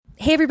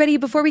Hey everybody,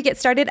 before we get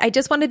started, I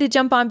just wanted to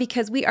jump on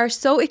because we are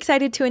so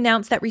excited to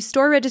announce that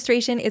Restore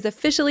registration is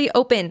officially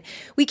open.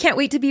 We can't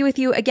wait to be with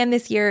you again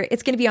this year.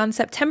 It's going to be on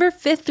September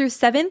 5th through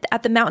 7th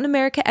at the Mountain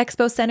America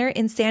Expo Center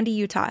in Sandy,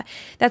 Utah.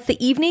 That's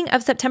the evening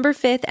of September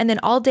 5th and then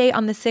all day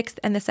on the 6th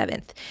and the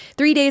 7th.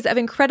 3 days of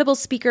incredible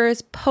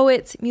speakers,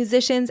 poets,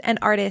 musicians, and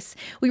artists.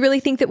 We really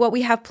think that what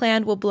we have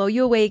planned will blow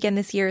you away again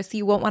this year, so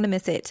you won't want to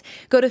miss it.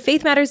 Go to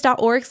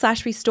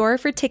faithmatters.org/restore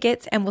for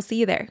tickets, and we'll see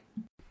you there.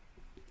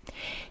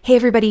 Hey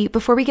everybody,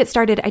 before we get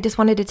started, I just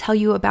wanted to tell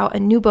you about a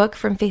new book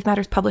from Faith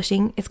Matters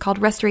Publishing. It's called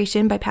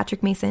Restoration by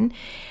Patrick Mason.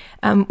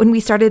 When we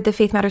started the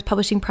Faith Matters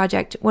Publishing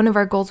project, one of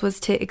our goals was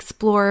to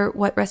explore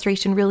what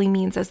restoration really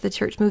means as the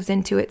church moves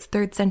into its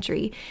third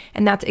century,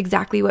 and that's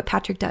exactly what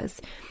Patrick does.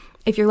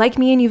 If you're like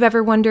me and you've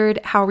ever wondered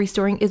how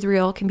restoring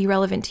Israel can be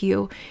relevant to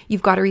you,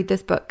 you've got to read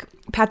this book.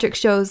 Patrick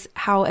shows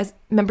how, as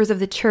members of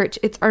the church,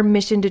 it's our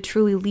mission to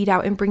truly lead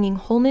out in bringing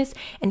wholeness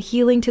and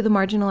healing to the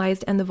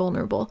marginalized and the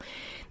vulnerable.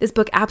 This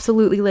book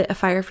absolutely lit a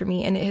fire for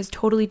me, and it has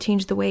totally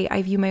changed the way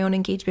I view my own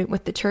engagement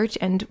with the church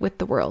and with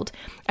the world.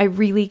 I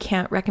really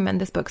can't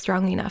recommend this book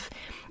strongly enough.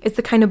 It's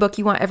the kind of book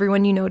you want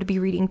everyone you know to be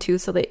reading too,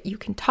 so that you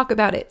can talk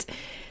about it.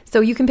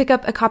 So you can pick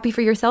up a copy for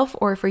yourself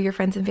or for your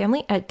friends and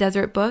family at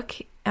Desert Book,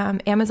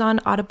 Amazon,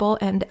 Audible,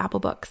 and Apple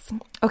Books.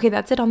 Okay,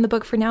 that's it on the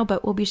book for now,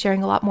 but we'll be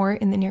sharing a lot more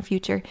in the near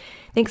future.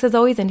 Thanks as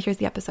always, and here's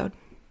the episode.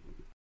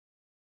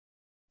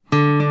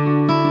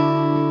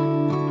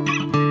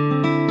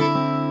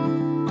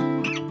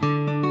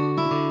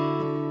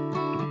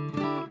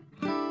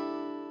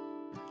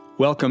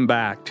 Welcome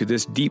back to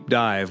this deep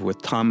dive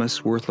with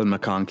Thomas Worthland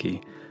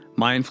McConkie,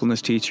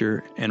 mindfulness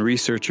teacher and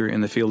researcher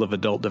in the field of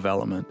adult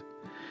development.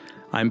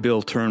 I'm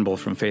Bill Turnbull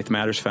from Faith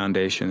Matters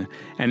Foundation,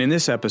 and in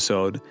this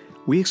episode,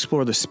 we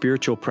explore the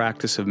spiritual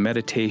practice of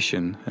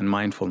meditation and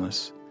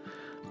mindfulness.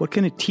 What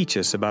can it teach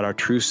us about our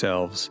true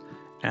selves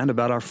and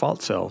about our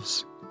false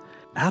selves?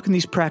 How can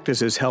these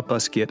practices help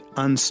us get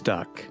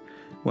unstuck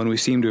when we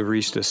seem to have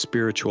reached a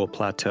spiritual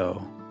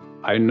plateau?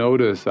 I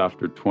notice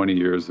after 20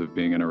 years of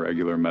being in a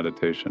regular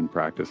meditation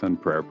practice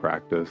and prayer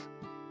practice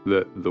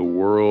that the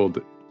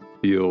world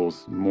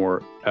feels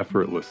more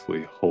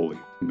effortlessly holy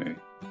to me.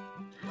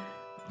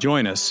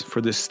 Join us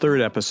for this third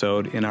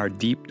episode in our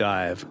deep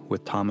dive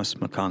with Thomas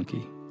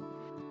McConkie.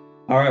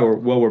 All right,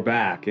 we're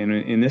back. And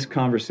in this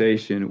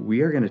conversation,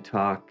 we are going to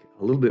talk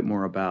a little bit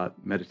more about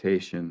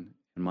meditation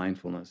and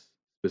mindfulness,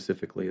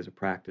 specifically as a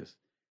practice,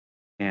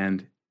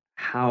 and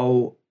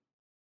how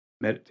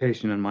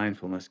meditation and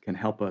mindfulness can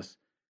help us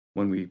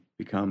when we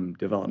become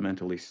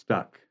developmentally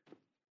stuck.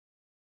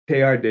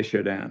 Teilhard de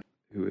Chardin,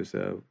 who is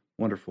a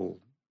wonderful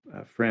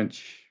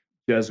French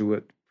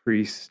Jesuit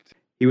priest,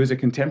 he was a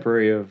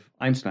contemporary of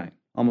Einstein,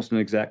 almost an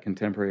exact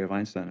contemporary of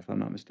Einstein, if I'm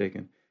not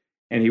mistaken.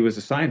 And he was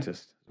a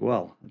scientist as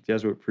well, a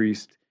Jesuit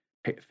priest,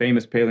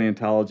 famous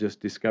paleontologist,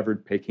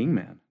 discovered Peking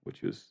man,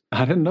 which was...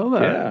 I didn't know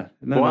that.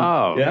 Yeah.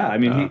 Wow. Yeah, I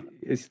mean,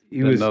 he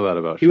didn't know that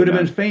about He would have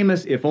Chardin. been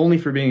famous if only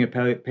for being a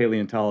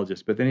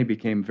paleontologist, but then he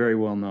became very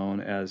well known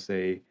as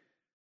a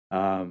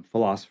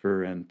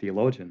philosopher and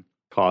theologian.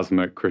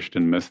 Cosmic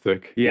Christian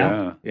mystic.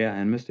 Yeah,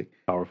 and mystic.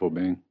 Powerful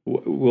being.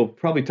 We'll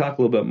probably talk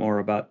a little bit more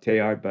about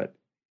Teilhard, but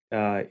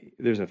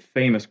there's a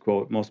famous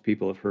quote most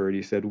people have heard.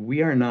 He said,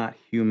 "We are not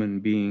human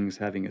beings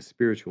having a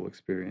spiritual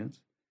experience.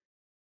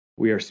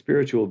 We are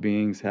spiritual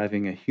beings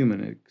having a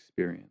human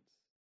experience."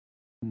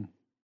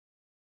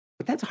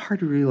 But that's a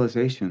hard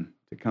realization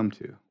to come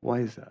to.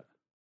 Why is that?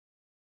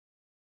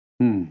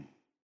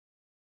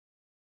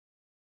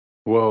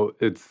 Well,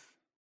 it's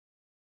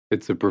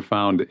a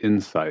profound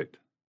insight,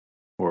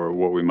 or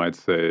what we might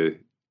say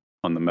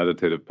on the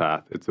meditative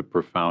path, it's a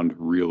profound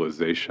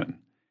realization.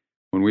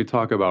 When we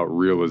talk about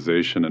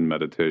realization in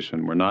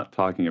meditation, we're not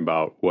talking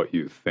about what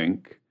you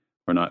think.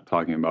 We're not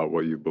talking about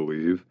what you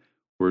believe.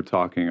 We're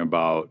talking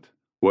about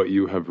what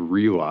you have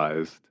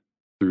realized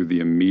through the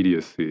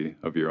immediacy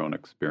of your own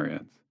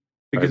experience.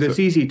 Because Right, it's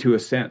easy to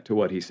assent to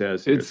what he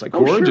says here. It's like,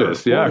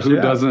 gorgeous. Who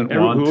doesn't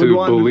want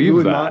to believe who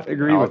would that? not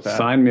agree with that?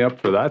 Sign me up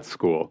for that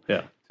school.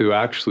 Yeah. To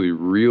actually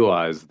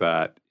realize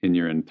that in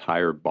your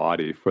entire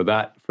body for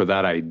that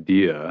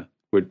idea,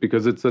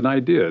 because it's an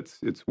idea,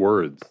 it's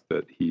words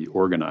that he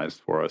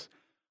organized for us.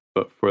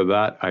 But for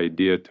that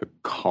idea to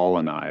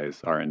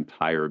colonize our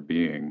entire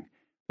being,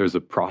 there's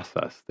a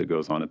process that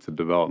goes on. It's a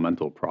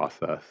developmental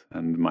process.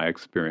 And my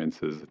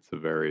experience is it's a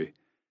very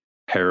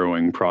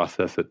harrowing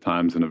process at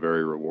times and a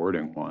very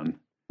rewarding one.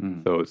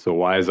 So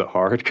why is it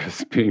hard?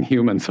 Because being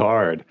human's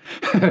hard.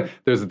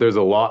 There's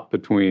a lot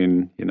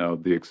between,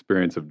 the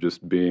experience of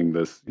just being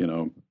this,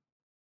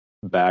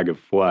 bag of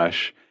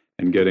flesh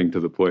and getting to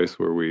the place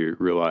where we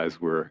realize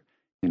we're,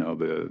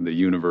 the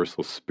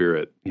universal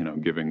spirit,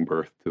 giving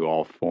birth to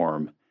all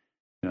form.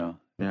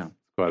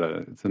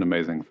 It's an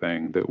amazing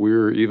thing that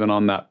we're even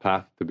on that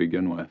path to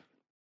begin with.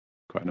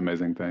 Quite an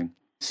amazing thing.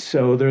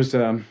 So there's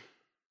a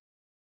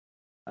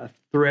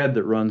thread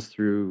that runs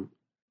through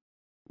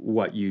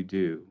what you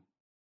do,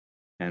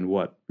 and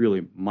what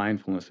really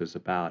mindfulness is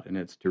about. And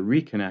it's to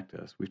reconnect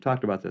us. We've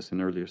talked about this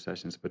in earlier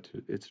sessions, but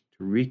it's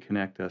to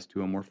reconnect us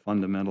to a more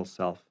fundamental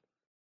self,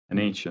 an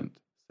ancient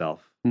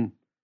self,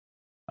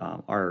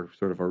 our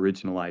sort of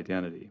original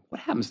identity. What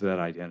happens to that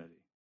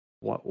identity?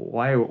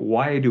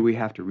 Why do we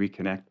have to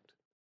reconnect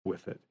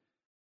with it?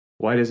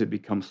 Why does it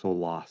become so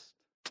lost?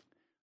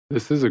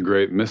 This is a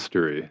great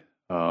mystery.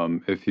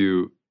 If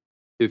you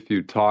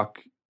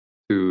talk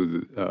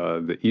to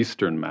the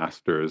Eastern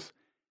masters,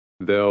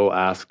 they'll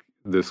ask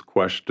this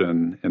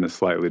question in a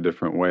slightly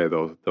different way.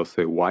 They'll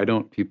say, "Why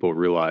don't people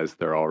realize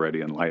they're already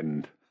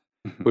enlightened?"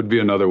 Would be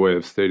another way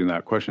of stating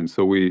that question.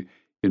 So we,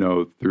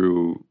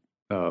 through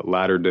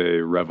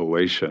latter-day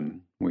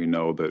revelation, we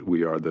know that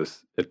we are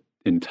this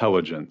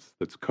intelligence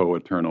that's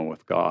co-eternal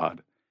with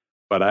God.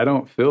 But I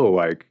don't feel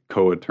like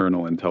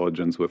co-eternal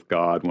intelligence with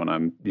God when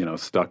I'm,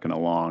 stuck in a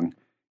long,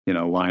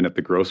 line at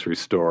the grocery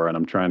store and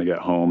I'm trying to get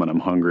home and I'm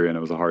hungry and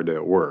it was a hard day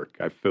at work.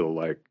 I feel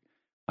like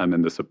I'm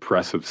in this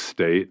oppressive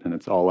state and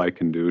it's all I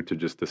can do to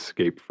just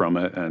escape from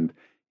it and,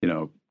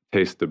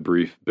 taste a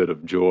brief bit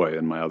of joy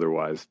in my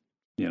otherwise,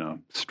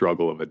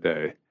 struggle of a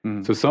day.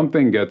 Mm-hmm. So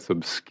something gets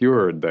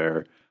obscured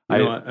there.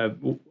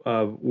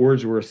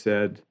 Wordsworth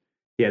said,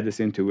 he had this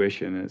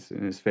intuition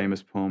in his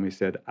famous poem. He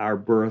said, "Our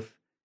birth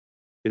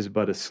is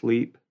but a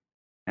sleep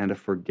and a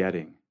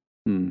forgetting."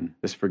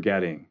 This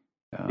forgetting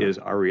is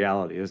our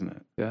reality, isn't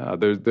it? Yeah,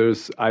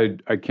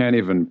 I can't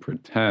even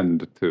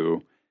pretend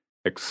to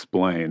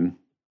explain,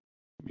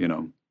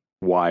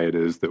 why it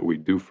is that we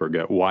do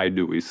forget. Why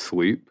do we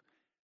sleep?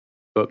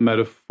 But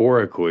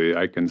metaphorically,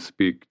 I can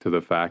speak to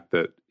the fact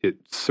that it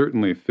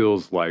certainly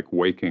feels like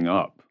waking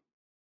up,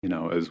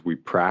 as we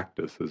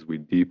practice, as we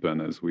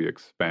deepen, as we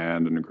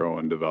expand and grow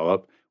and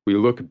develop. We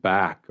look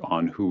back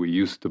on who we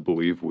used to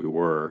believe we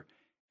were,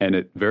 and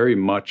it very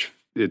much,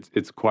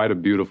 it's quite a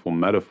beautiful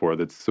metaphor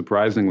that's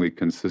surprisingly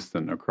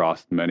consistent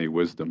across many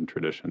wisdom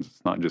traditions.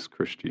 It's not just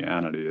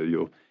Christianity.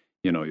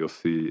 You'll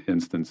see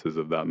instances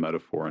of that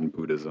metaphor in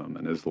Buddhism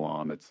and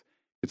Islam.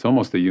 It's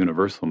almost a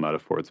universal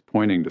metaphor. It's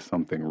pointing to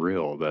something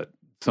real, that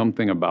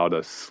something about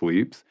us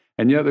sleeps.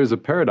 And yet there's a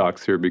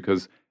paradox here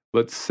because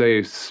let's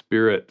say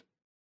spirit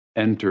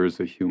enters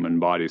a human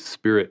body,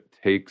 spirit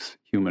takes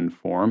human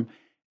form.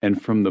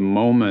 And from the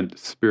moment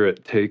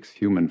spirit takes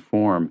human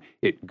form,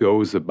 it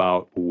goes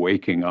about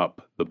waking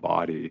up the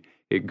body.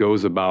 It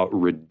goes about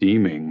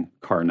redeeming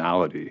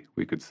carnality,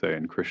 we could say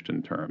in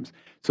Christian terms.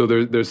 So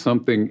there's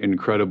something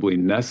incredibly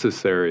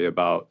necessary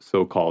about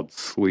so-called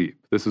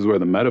sleep. This is where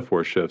the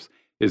metaphor shifts.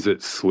 Is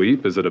it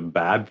sleep? Is it a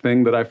bad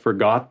thing that I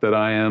forgot that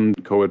I am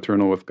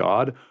co-eternal with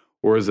God?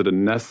 Or is it a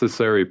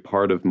necessary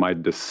part of my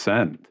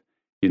descent,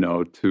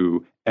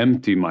 to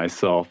empty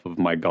myself of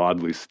my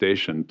godly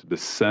station, to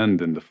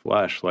descend into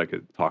flesh, like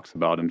it talks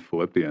about in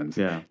Philippians,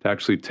 to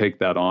actually take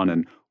that on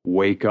and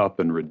wake up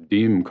and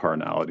redeem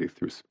carnality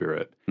through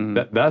spirit.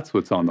 That's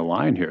what's on the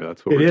line here.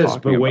 That's what we're talking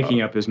about. But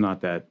waking up is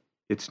not that.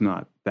 It's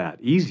not that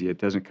easy. It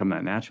doesn't come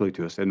that naturally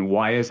to us. And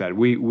why is that?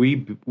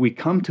 We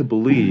come to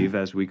believe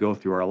as we go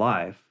through our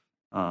life,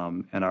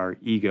 and our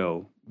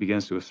ego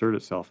begins to assert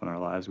itself in our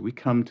lives. We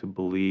come to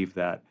believe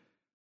that,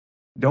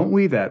 don't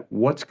we, that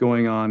what's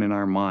going on in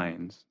our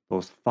minds,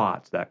 those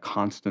thoughts, that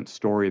constant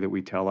story that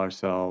we tell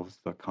ourselves,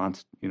 the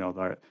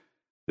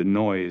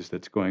noise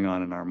that's going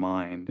on in our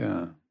mind,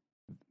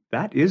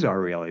 that is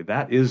our reality.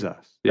 That is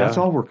us. Yeah. That's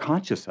all we're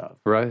conscious of.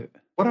 Right.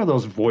 What are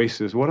those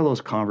voices? What are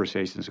those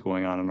conversations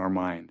going on in our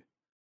mind?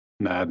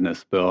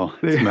 Madness, Bill.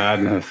 It's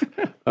madness.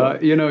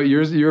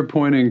 You're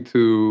pointing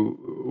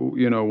to,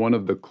 one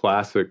of the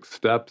classic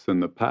steps in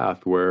the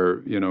path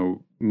where,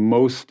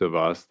 most of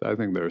us, I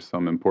think there are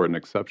some important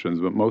exceptions,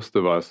 but most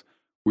of us,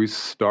 we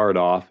start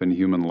off in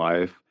human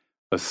life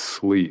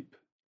asleep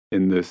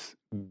in this,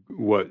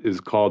 what is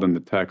called in the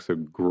text, a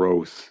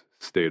gross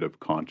state of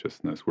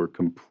consciousness. We're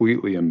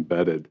completely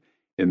embedded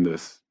in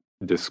this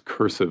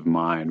discursive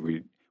mind.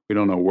 We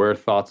don't know where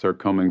thoughts are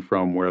coming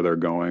from, where they're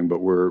going,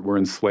 but we're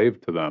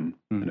enslaved to them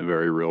in a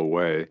very real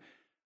way.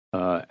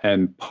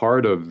 And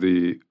part of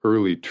the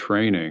early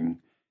training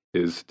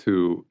is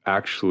to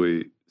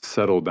actually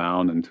settle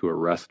down into a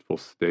restful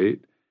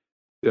state,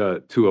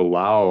 to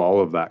allow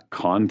all of that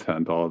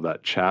content, all of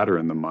that chatter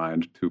in the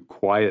mind to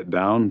quiet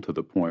down to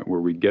the point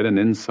where we get an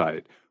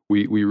insight.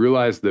 We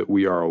realize that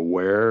we are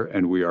aware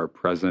and we are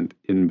present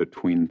in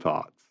between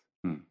thoughts.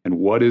 And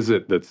what is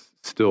it that's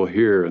still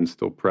here and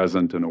still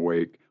present and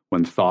awake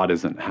when thought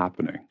isn't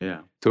happening?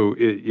 Yeah. So,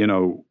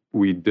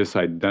 we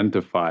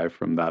disidentify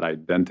from that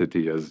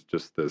identity as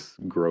just this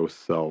gross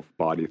self,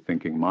 body,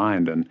 thinking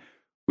mind, and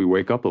we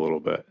wake up a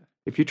little bit.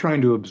 If you're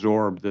trying to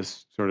absorb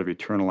this sort of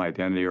eternal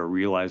identity or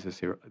realize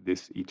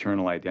this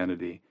eternal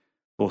identity,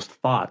 those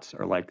thoughts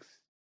are like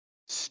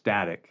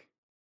static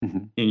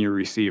in your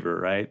receiver,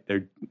 right?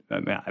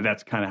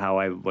 That's kind of how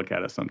I look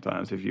at it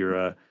sometimes. If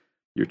you're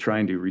you're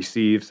trying to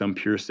receive some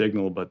pure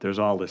signal, but there's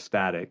all this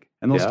static.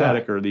 And those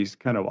static are these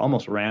kind of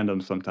almost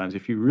random sometimes.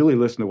 If you really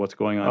listen to what's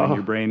going on in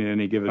your brain at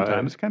any given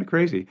time, it's kind of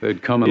crazy.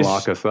 They'd come and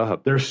lock us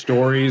up. There's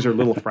stories or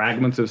little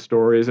fragments of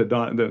stories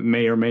that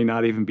may or may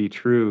not even be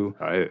true.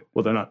 Right.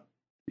 Well, they're not,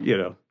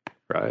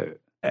 Right.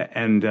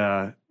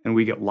 And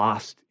we get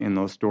lost in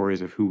those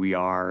stories of who we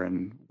are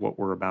and what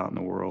we're about in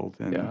the world.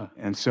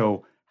 And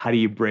so how do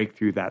you break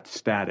through that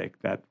static,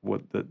 that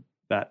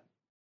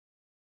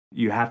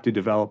you have to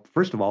develop?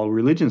 First of all,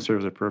 religion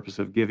serves a purpose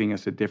of giving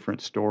us a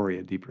different story,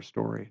 a deeper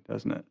story,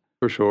 doesn't it?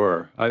 For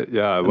sure. I love the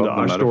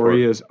our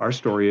metaphor. Our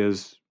story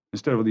is,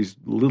 instead of these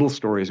little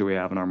stories that we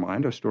have in our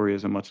mind, our story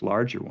is a much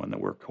larger one, that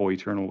we're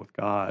co-eternal with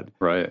God.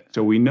 Right.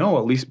 So we know,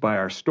 at least by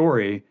our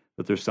story,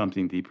 that there's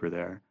something deeper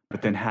there.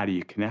 But then how do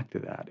you connect to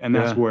that? And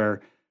that's where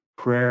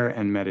prayer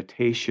and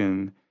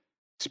meditation,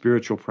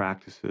 spiritual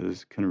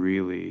practices can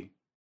really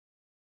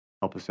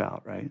help us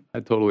out, right? I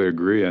totally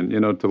agree. And,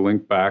 to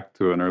link back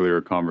to an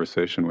earlier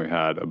conversation we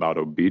had about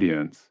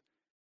obedience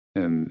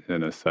in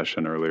a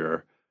session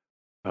earlier,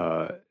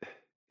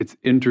 it's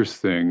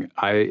interesting.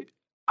 I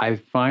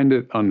find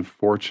it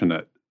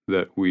unfortunate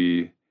that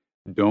we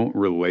don't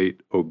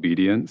relate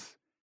obedience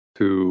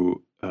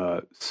to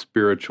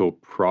spiritual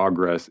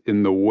progress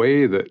in the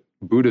way that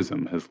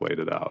Buddhism has laid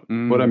it out.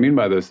 What I mean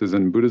by this is,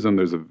 in Buddhism,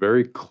 there's a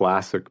very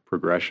classic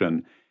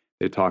progression.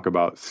 They talk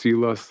about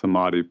sila,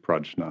 samadhi,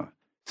 prajna.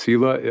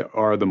 Sila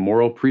are the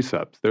moral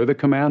precepts. They're the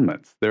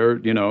commandments. They're,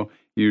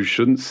 you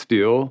shouldn't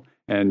steal,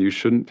 and you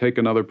shouldn't take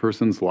another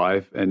person's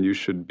life, and you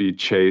should be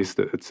chaste,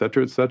 et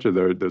cetera, et cetera.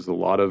 There's a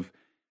lot of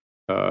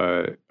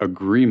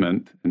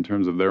agreement in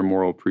terms of their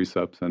moral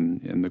precepts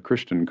and in the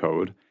Christian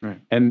code. Right.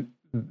 And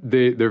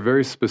they're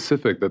very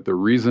specific that the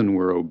reason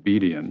we're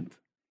obedient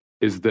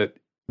is that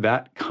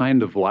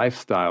kind of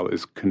lifestyle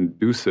is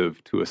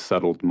conducive to a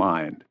settled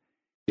mind.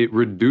 It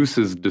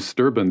reduces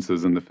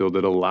disturbances in the field.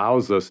 It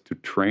allows us to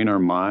train our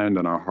mind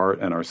and our heart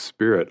and our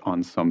spirit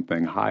on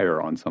something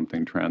higher, on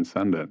something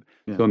transcendent.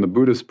 Yeah. So in the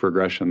Buddhist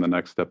progression, the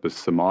next step is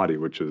samadhi,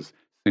 which is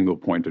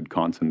single-pointed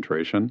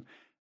concentration.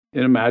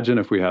 And imagine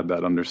if we had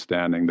that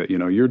understanding that,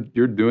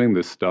 you're doing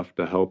this stuff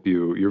to help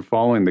you. You're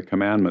following the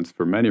commandments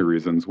for many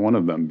reasons, one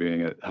of them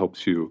being it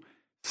helps you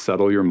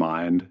settle your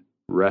mind,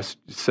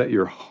 set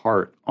your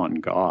heart on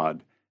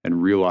God,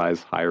 and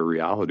realize higher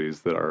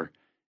realities that are,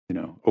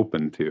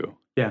 open to you.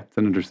 Yeah, it's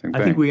an interesting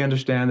thing. I think we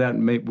understand that.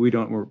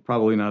 We're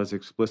probably not as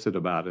explicit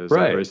about it as a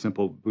very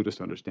simple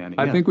Buddhist understanding.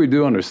 I think we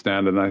do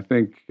understand it, and I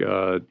think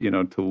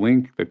to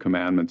link the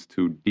commandments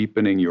to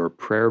deepening your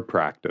prayer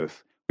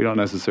practice. We don't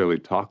necessarily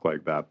talk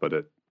like that, but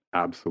it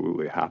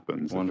absolutely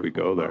happens if we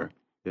go there.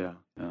 Yeah.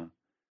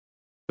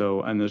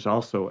 So, and there's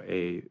also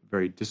a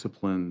very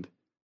disciplined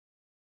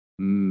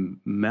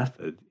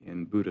method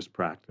in Buddhist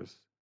practice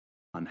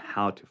on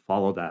how to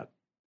follow that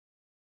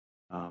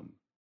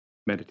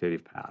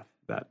meditative path.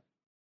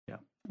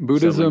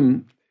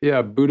 Buddhism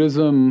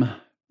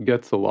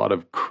gets a lot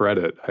of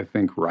credit, I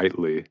think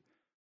rightly,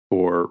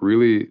 for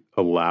really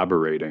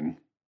elaborating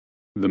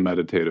the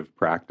meditative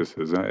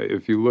practices.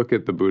 If you look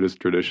at the Buddhist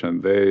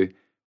tradition, they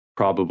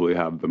probably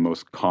have the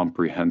most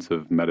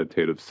comprehensive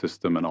meditative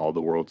system in all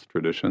the world's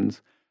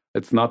traditions.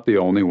 It's not the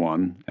only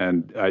one.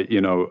 And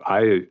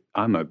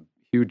I'm a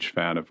huge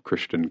fan of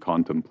Christian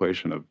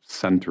contemplation, of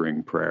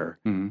centering prayer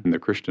in the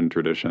Christian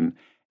tradition.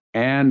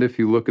 And if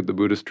you look at the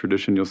Buddhist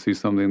tradition, you'll see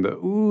something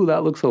that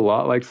looks a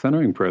lot like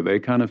centering prayer. They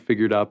kind of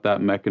figured out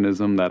that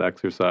mechanism, that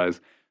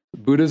exercise.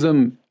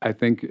 Buddhism, I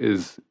think,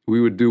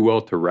 we would do well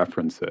to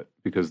reference it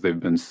because they've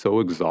been so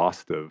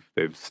exhaustive.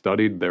 They've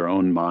studied their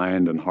own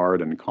mind and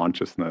heart and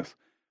consciousness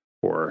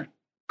for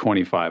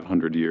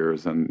 2,500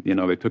 years, and,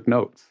 they took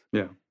notes.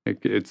 Yeah.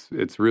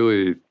 It's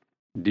really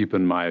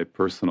deepened my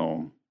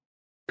personal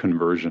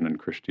conversion in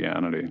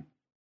Christianity.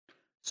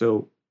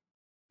 So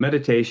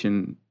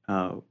meditation,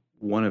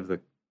 one of the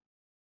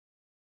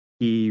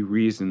key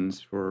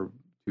reasons to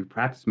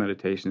practice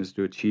meditation is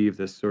to achieve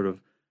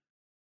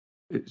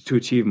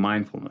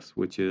mindfulness,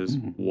 which is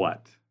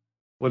what?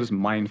 What does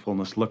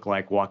mindfulness look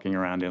like walking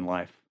around in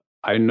life?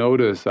 I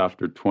notice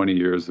after 20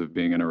 years of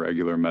being in a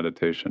regular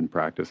meditation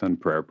practice and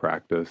prayer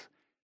practice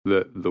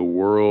that the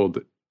world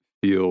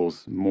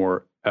feels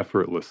more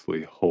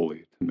effortlessly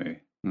holy to me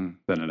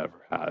than it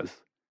ever has.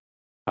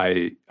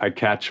 I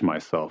catch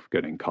myself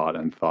getting caught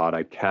in thought.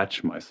 I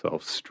catch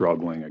myself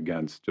struggling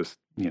against just,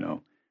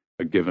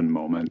 a given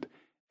moment.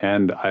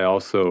 And I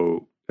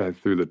also,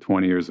 through the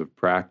 20 years of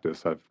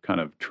practice, I've kind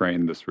of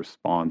trained this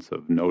response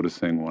of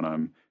noticing when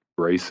I'm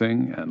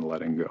bracing and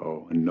letting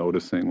go, and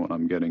noticing when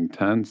I'm getting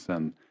tense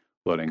and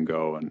letting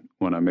go. And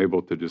when I'm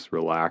able to just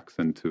relax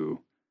into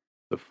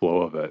the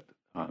flow of it,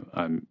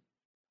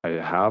 I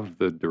have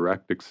the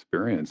direct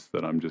experience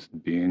that I'm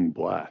just being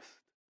blessed.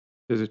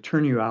 Does it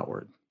turn you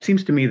outward?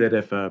 Seems to me that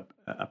if a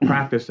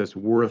practice that's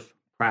worth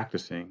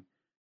practicing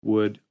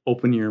would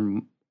open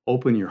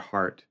your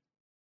heart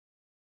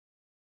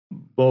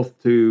both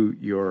to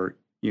your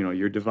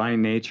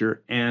divine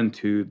nature and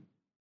to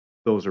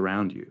those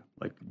around you,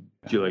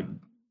 you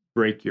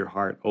break your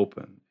heart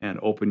open and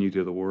open you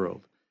to the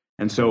world.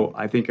 And so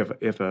I think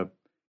if a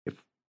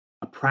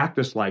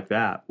practice like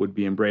that would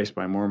be embraced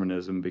by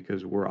Mormonism,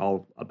 because we're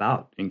all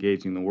about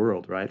engaging the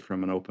world, right,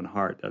 from an open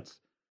heart. That's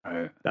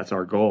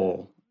our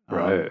goal.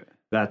 Right.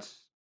 That's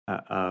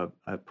a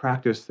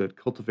practice that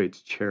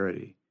cultivates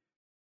charity.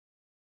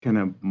 Can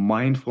a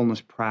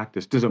mindfulness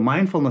practice? Does a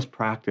mindfulness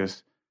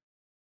practice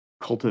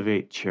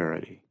cultivate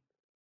charity?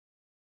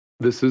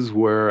 This is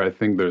where I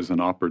think there's an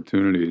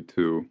opportunity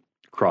to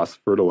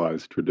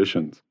cross-fertilize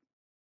traditions.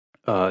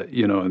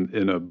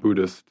 In a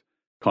Buddhist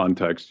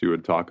context, you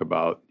would talk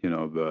about,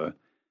 the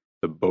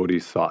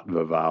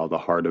bodhisattva vow, the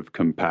heart of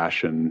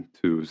compassion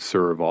to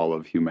serve all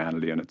of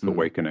humanity and its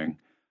awakening.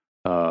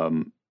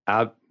 The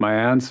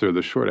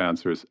short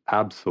answer is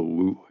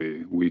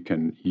absolutely. We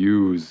can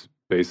use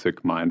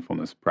basic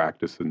mindfulness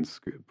practices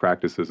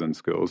and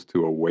skills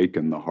to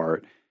awaken the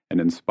heart and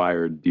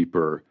inspire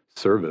deeper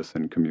service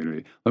and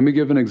community. Let me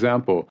give an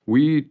example.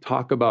 We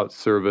talk about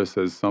service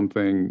as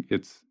something,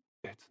 it's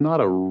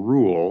not a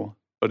rule,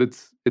 but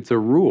it's a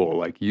rule.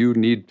 Like, you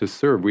need to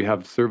serve. We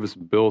have service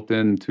built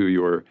into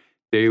your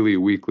daily,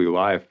 weekly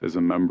life as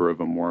a member of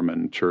a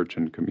Mormon church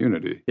and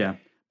community. Yeah.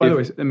 By the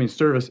way, I mean,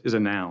 service is a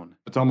noun.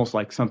 It's almost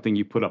like something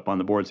you put up on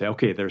the board and say,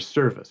 okay, there's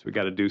service. We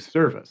got to do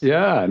service.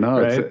 Yeah, no,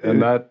 right?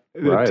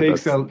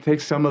 It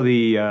takes some of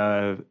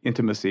the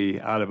intimacy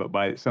out of it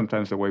by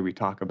sometimes the way we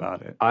talk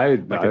about it.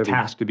 A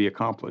task to be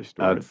accomplished.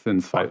 That's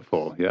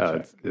insightful.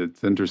 Yeah,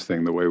 it's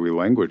interesting the way we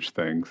language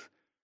things.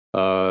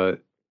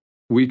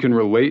 We can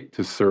relate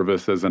to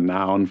service as a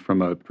noun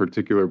from a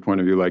particular point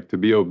of view, like to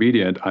be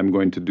obedient, I'm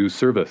going to do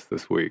service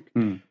this week.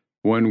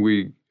 When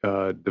we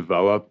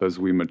develop, as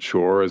we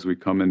mature, as we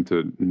come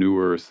into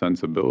newer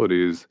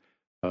sensibilities,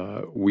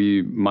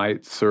 we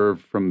might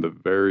serve from the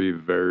very,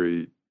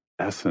 very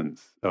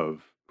essence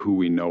of who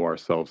we know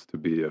ourselves to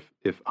be.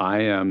 If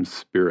I am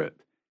spirit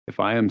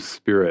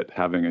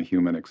having a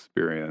human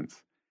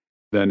experience,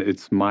 then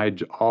it's my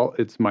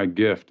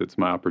gift, it's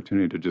my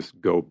opportunity to just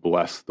go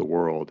bless the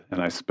world.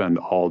 And I spend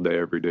all day,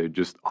 every day,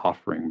 just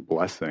offering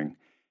blessing.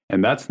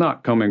 And that's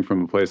not coming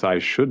from a place I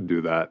should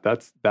do that.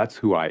 That's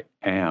who I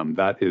am.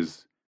 That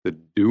is the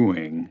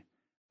doing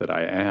that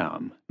I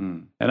am.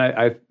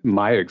 And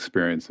my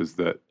experience is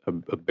that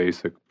a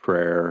basic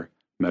prayer,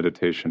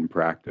 meditation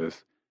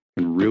practice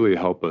can really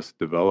help us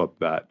develop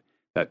that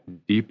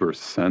deeper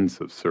sense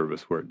of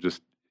service where it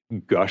just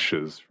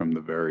gushes from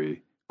the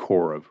very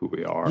core of who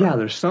we are. Yeah,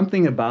 there's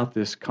something about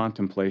this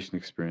contemplation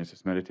experience,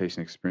 this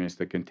meditation experience,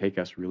 that can take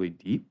us really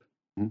deep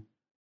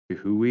to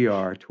who we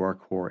are, to our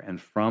core.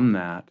 And from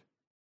that,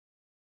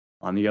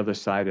 on the other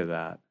side of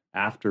that,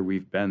 after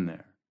we've been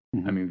there,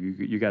 I mean,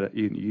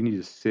 you need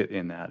to sit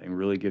in that and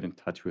really get in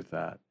touch with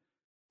that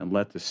and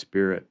let the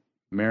spirit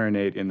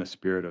marinate in the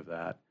spirit of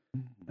that.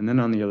 And then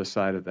on the other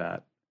side of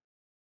that,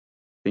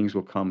 things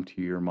will come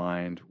to your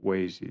mind,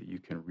 ways that you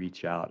can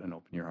reach out and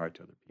open your heart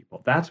to other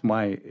people. That's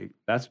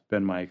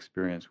been my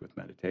experience with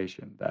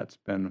meditation. That's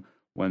been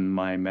when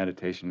my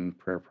meditation and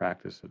prayer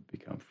practice have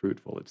become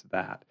fruitful. It's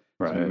that.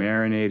 Right. So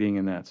marinating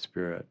in that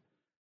spirit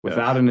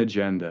without an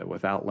agenda,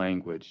 without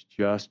language,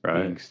 just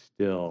being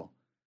still.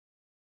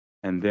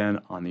 And then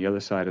on the other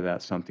side of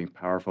that, something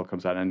powerful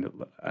comes out, and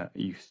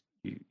you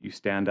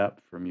stand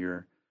up from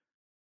your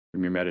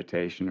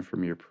meditation,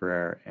 from your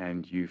prayer,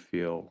 and you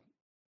feel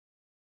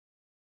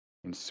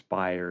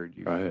inspired.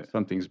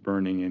 Something's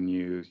burning in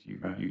you.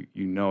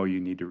 You know you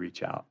need to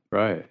reach out.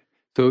 Right.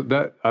 So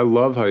that, I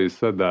love how you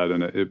said that,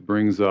 and it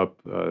brings up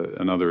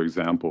another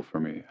example for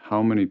me.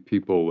 How many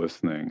people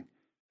listening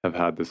have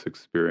had this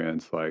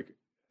experience? Like,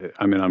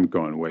 I mean, I'm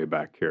going way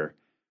back here.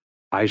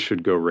 I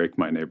should go rake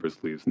my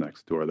neighbor's leaves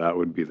next door. That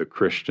would be the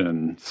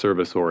Christian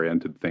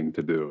service-oriented thing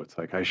to do. It's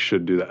like, I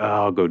should do that.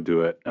 I'll go do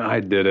it. I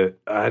did it.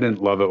 I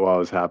didn't love it while it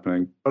was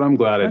happening, but I'm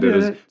glad I did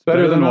it. It's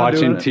better than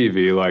watching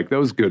TV. Like, that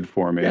was good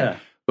for me. Yeah.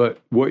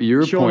 But what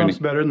you're showing up's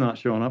better than not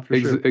showing up, for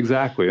sure.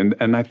 Exactly.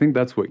 And I think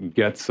that's what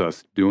gets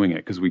us doing it,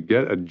 because we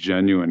get a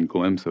genuine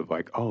glimpse of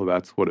like, oh,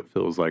 that's what it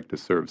feels like to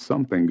serve.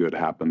 Something good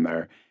happened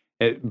there.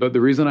 But the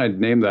reason I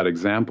named that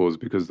example is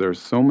because there are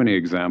so many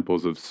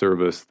examples of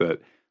service that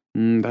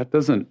that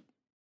doesn't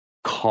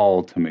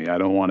call to me. I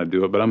don't want to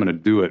do it, but I'm going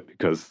to do it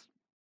because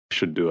I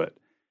should do it.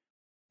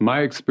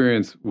 My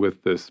experience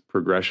with this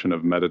progression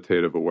of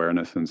meditative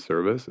awareness and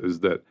service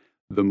is that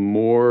the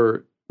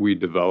more we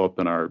develop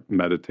in our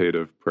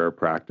meditative prayer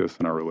practice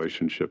and our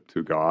relationship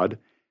to God,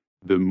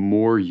 the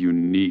more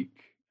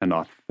unique and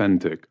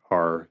authentic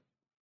our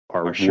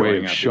way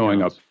of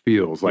showing up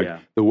feels. Like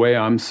the way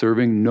I'm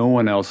serving, no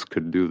one else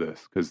could do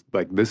this, because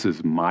like, this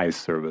is my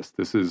service.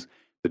 This is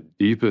the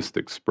deepest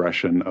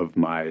expression of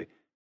my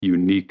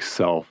unique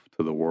self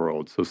to the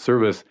world. So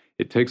service,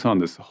 it takes on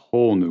this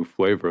whole new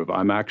flavor of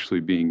I'm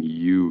actually being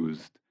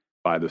used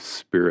by the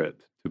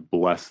Spirit to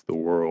bless the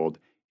world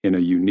in a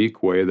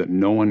unique way that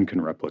no one can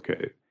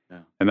replicate. Yeah.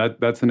 And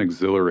that's an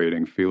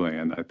exhilarating feeling.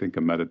 And I think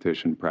a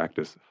meditation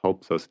practice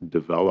helps us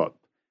develop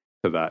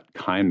to that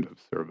kind of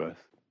service.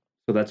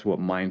 So that's what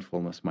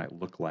mindfulness might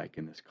look like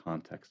in this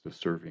context of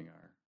serving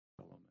our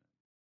fellow men.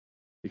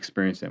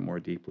 Experience that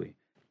more deeply.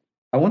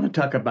 I want to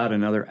talk about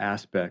another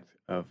aspect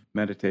of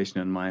meditation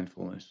and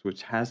mindfulness,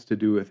 which has to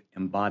do with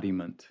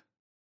embodiment,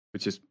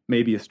 which is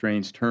maybe a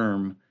strange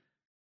term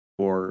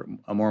for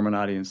a Mormon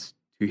audience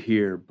to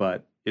hear,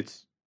 but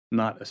it's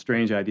not a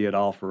strange idea at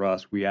all for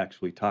us. We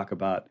actually talk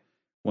about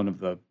one of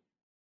the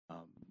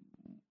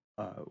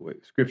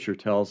Scripture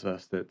tells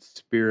us that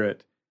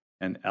spirit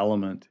and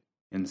element,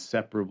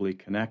 inseparably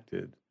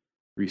connected,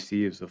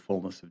 receives the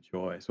fullness of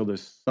joy. So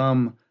there's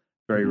some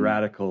very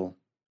radical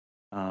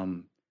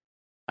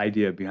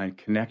idea behind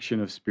connection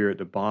of spirit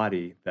to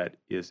body that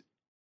is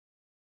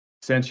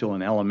essential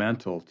and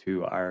elemental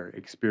to our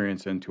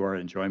experience and to our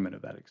enjoyment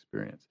of that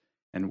experience.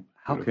 And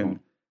how can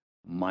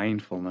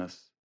mindfulness,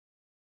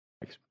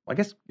 I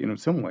guess, in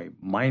some way,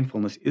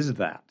 mindfulness is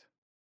that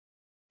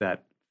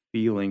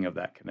feeling of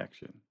that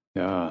connection.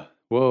 Yeah.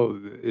 Well,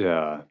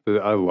 yeah,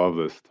 I love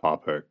this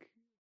topic.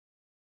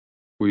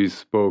 We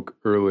spoke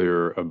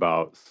earlier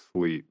about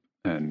sleep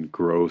and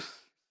gross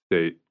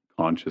state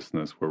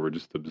consciousness where we're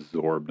just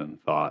absorbed in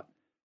thought.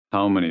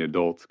 How many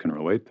adults can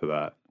relate to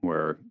that?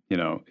 Where,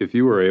 if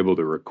you were able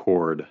to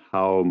record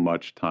how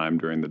much time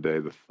during the day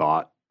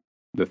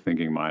the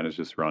thinking mind is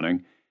just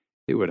running,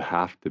 it would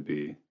have to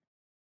be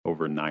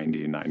over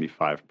 90,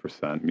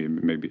 95%,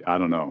 maybe, I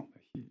don't know,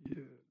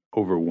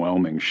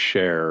 overwhelming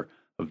share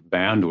of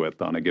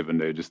bandwidth on a given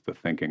day, just the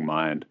thinking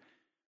mind.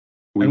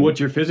 And what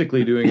you're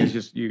physically doing is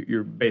just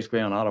you're basically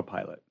on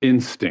autopilot.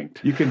 Instinct.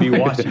 You can be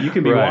washing. You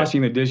can be Right.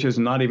 washing the dishes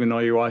and not even know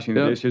you're washing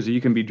the dishes.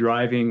 You can be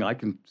driving. I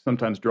can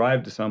sometimes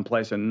drive to some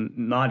place and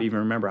not even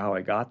remember how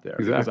I got there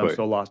because I'm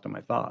so lost in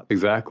my thoughts.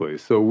 Exactly.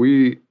 So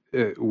we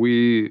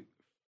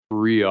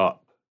free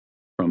up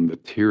from the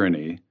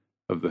tyranny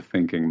of the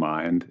thinking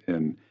mind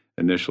in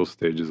initial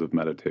stages of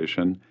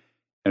meditation,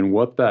 and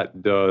what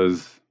that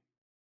does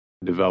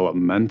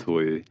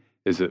developmentally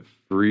is it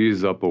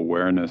frees up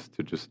awareness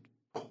to just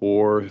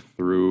flow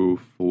through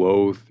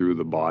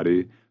the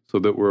body, so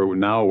that we're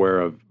now aware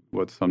of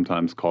what's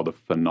sometimes called a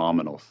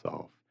phenomenal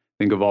self.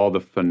 Think of all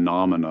the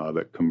phenomena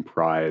that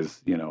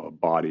comprise, a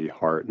body,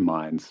 heart,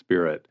 mind,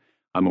 spirit.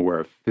 I'm aware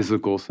of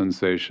physical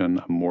sensation.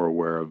 I'm more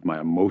aware of my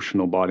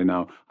emotional body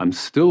now. I'm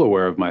still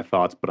aware of my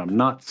thoughts, but I'm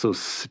not so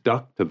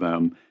stuck to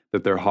them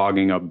that they're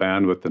hogging up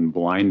bandwidth and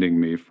blinding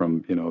me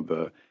from,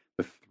 the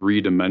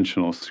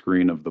three-dimensional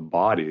screen of the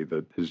body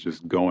that is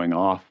just going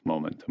off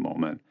moment to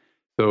moment.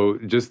 So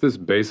just this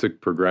basic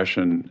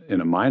progression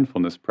in a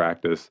mindfulness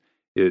practice,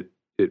 it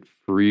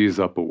frees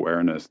up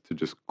awareness to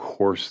just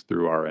course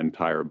through our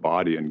entire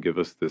body and give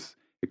us this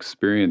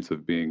experience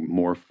of being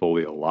more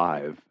fully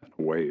alive and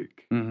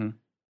awake. Mm-hmm.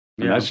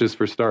 And that's just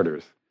for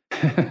starters.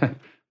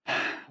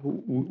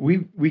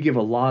 We give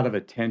a lot of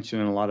attention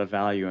and a lot of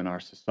value in our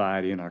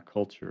society and our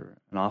culture,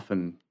 and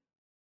often,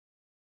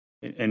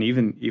 and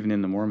even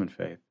in the Mormon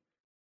faith,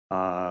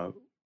 to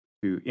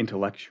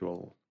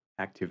intellectual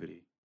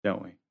activity,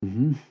 don't we?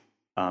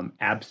 Mm-hmm.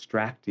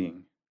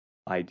 Abstracting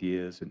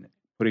ideas and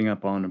putting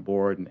up on a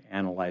board and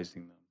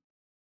analyzing them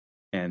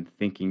and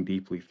thinking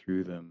deeply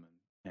through them.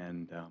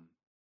 And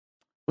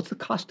what's the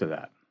cost of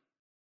that?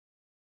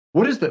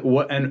 What is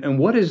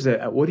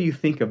what do you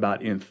think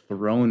about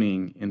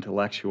enthroning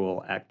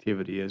intellectual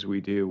activity as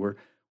we do?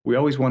 We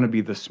always want to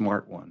be the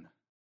smart one.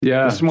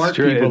 Yeah, the smart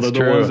people are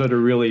the ones that are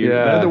really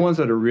they're the ones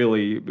that are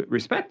really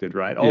respected,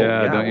 right? Oh,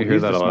 yeah, don't you hear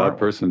that a lot? That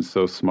person's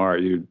so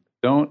smart. You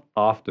don't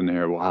often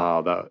hear,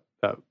 wow,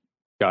 that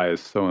guy is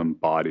so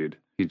embodied.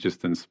 He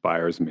just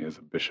inspires me as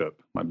a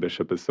bishop. My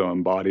bishop is so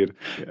embodied.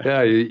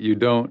 Yeah, you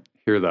don't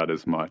hear that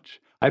as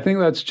much. I think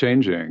that's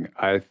changing.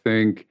 I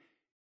think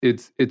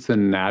it's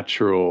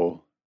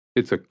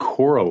a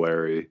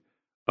corollary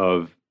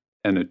of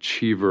an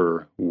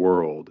achiever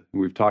world.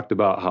 We've talked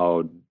about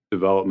how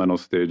developmental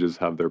stages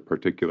have their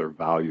particular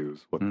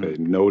values, what they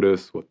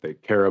notice, what they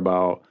care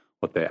about,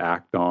 what they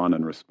act on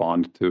and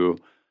respond to.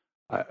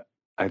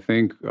 I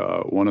think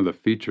one of the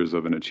features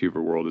of an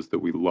achiever world is that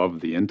we love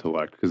the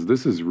intellect, because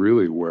this is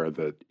really where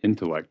the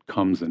intellect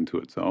comes into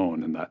its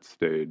own in that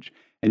stage.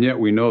 And yet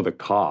we know the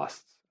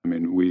costs. I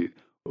mean, we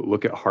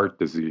look at heart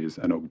disease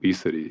and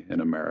obesity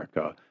in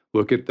America.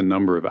 Look at the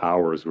number of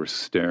hours we're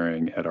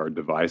staring at our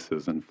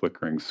devices and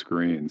flickering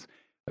screens.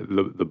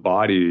 The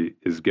body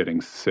is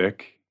getting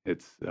sick.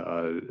 It's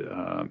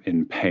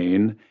in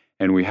pain.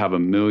 And we have a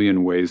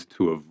million ways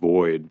to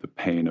avoid the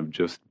pain of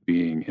just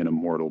being in a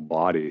mortal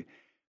body.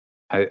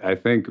 I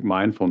think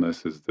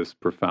mindfulness is this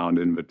profound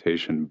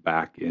invitation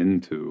back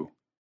into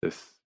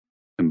this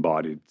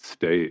embodied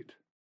state.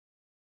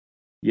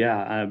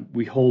 Yeah,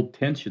 we hold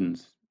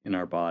tensions in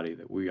our body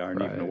that we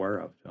aren't even aware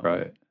of.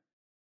 Right.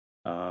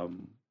 So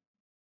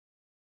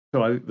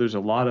there's a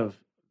lot of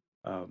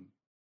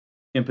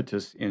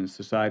impetus in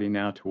society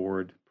now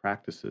toward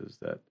practices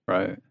that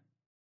are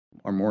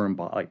more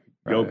embodied. Like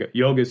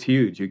yoga is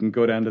huge. You can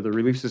go down to the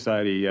Relief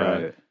Society,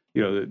 down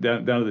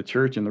to the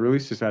church in the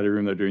Relief Society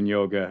room. They're doing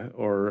yoga.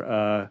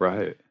 Or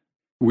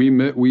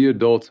we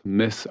adults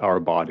miss our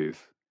bodies.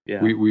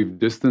 Yeah. We've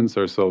distanced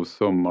ourselves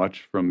so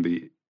much from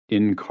the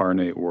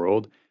incarnate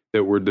world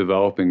that we're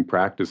developing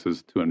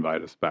practices to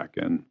invite us back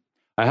in.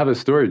 I have a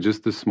story.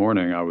 Just this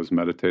morning, I was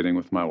meditating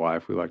with my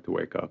wife. We like to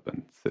wake up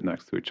and sit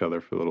next to each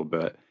other for a little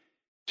bit.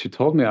 She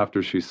told me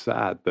after she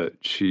sat that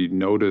she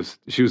noticed,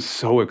 she was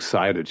so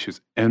excited. She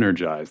was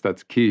energized.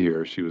 That's key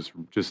here. She was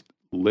just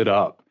lit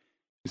up.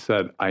 She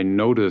said, I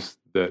noticed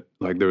that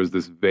like there was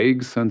this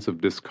vague sense of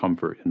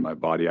discomfort in my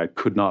body. I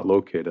could not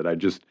locate it. I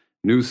just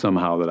knew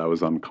somehow that I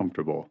was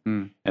uncomfortable.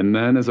 And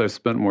then as I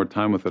spent more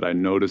time with it, I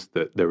noticed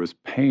that there was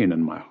pain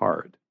in my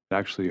heart. It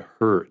actually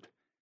hurt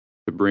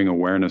to bring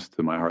awareness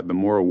to my heart. The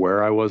more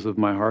aware I was of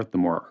my heart, the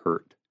more it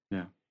hurt.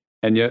 Yeah.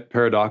 And yet,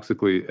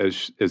 paradoxically,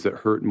 as it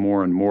hurt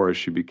more and more, as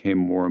she became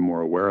more and more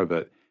aware of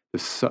it,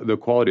 the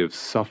quality of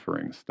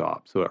suffering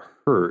stopped. So it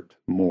hurt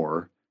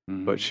more,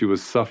 but she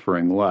was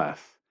suffering less.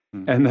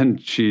 And then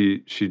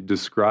she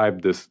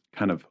described this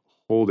kind of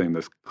holding,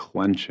 this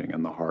clenching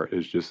in the heart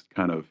is just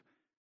kind of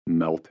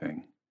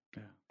melting.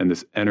 Yeah. And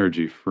this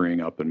energy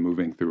freeing up and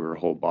moving through her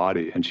whole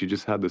body. And she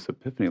just had this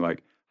epiphany,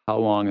 like, how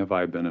long have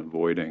I been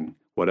avoiding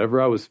whatever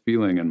I was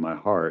feeling in my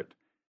heart?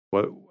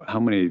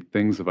 How many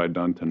things have I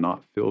done to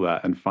not feel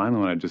that? And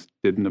finally, when I just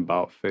did an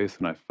about face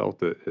and I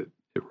felt it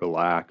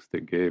relaxed,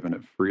 it gave, and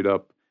it freed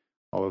up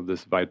all of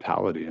this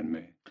vitality in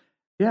me.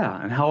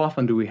 Yeah, and how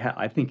often do we have,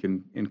 I think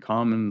in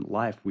common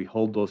life, we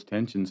hold those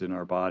tensions in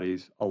our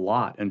bodies a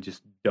lot and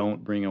just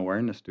don't bring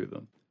awareness to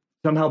them.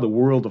 Somehow the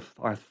world of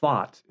our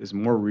thoughts is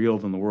more real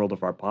than the world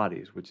of our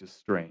bodies, which is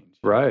strange.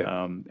 Right.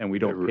 And we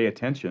don't pay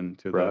attention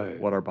to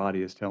what our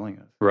body is telling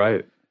us.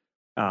 Right.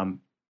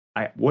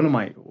 One of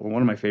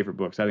my favorite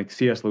books, I think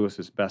C.S.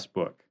 Lewis's best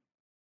book,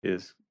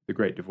 is The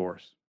Great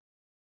Divorce.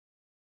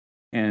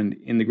 And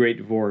in The Great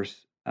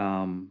Divorce,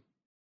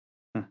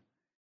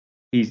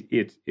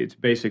 it's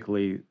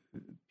basically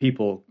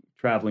people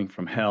traveling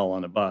from hell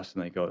on a bus,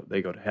 and they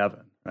go to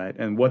heaven, right?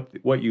 And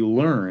what you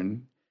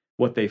learn,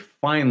 what they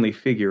finally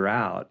figure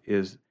out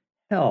is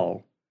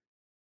hell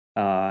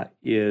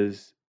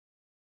is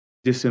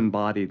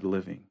disembodied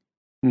living.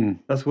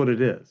 That's what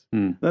it is.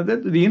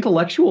 The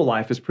intellectual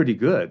life is pretty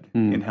good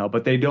in hell,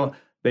 but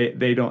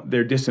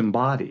they're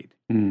disembodied.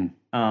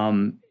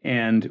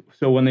 And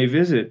so when they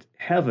visit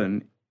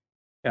heaven,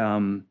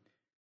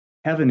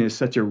 heaven is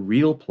such a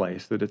real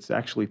place that it's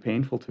actually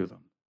painful to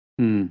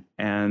them.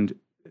 And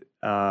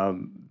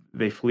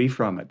they flee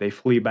from it. They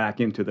flee back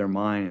into their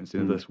minds,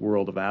 into this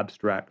world of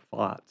abstract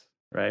thoughts,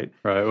 right?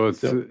 Right. Well,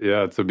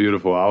 it's a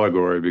beautiful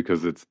allegory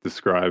because it's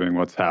describing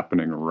what's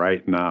happening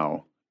right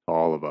now to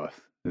all of us,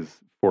 is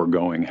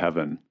foregoing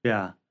heaven.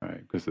 Yeah.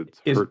 Right. Because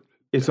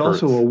it's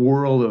also a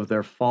world of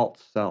their false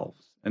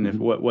selves. And if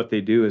what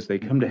they do is they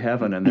come to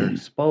heaven and they're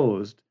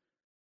exposed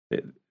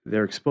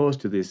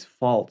to these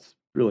false,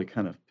 really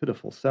kind of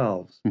pitiful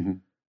selves,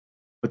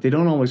 but they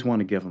don't always want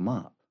to give them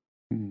up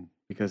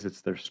because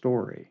it's their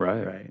story.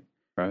 Right.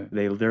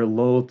 They're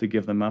loath to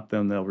give them up.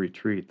 Then they'll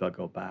retreat. They'll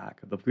go back.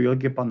 They'll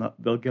get on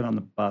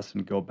the bus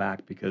and go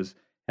back because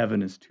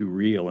heaven is too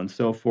real. And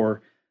so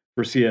for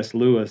C.S.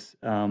 Lewis,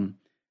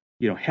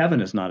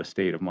 heaven is not a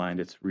state of mind;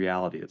 it's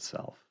reality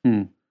itself.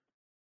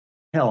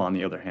 Hell, on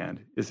the other hand,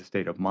 is a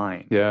state of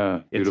mind.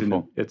 Yeah,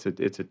 beautiful. It's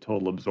a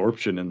total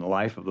absorption in the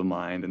life of the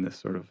mind, and this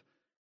sort of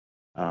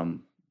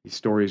these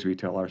stories we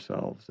tell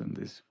ourselves and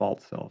these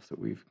false selves that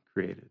we've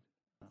created.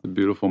 It's a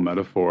beautiful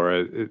metaphor.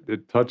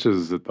 It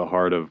touches at the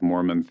heart of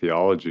Mormon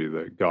theology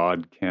that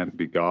God can't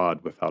be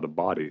God without a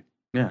body.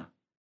 Yeah.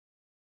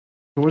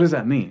 So what does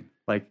that mean?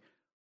 Like,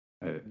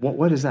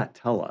 what does that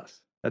tell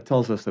us? That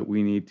tells us that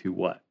we need to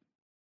what?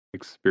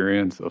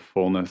 Experience a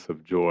fullness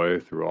of joy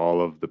through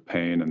all of the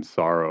pain and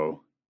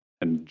sorrow,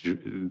 and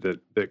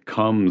that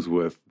comes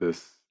with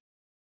this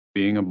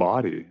being a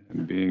body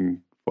and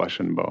being flesh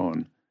and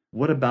bone.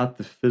 What about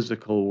the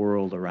physical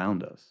world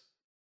around us?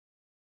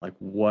 Like,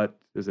 what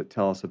does it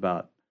tell us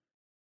about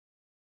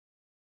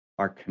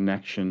our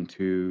connection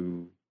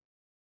to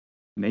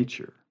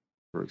nature,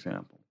 for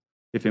example?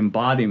 If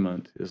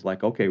embodiment is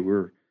like, okay,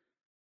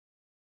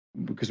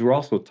 because we're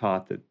also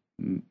taught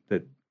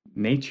that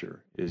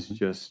nature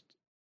is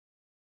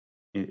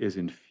is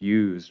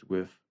infused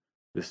with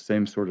the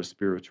same sort of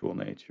spiritual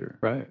nature.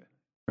 Right.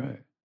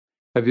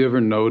 Have you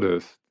ever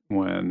noticed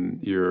when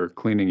you're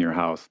cleaning your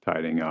house,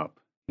 tidying up,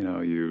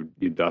 you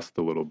dust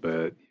a little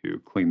bit,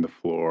 you clean the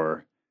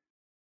floor,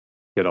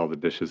 get all the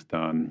dishes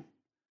done,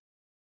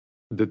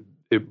 that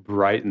it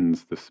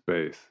brightens the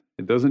space.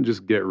 It doesn't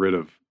just get rid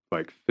of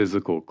like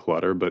physical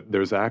clutter, but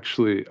there's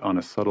actually, on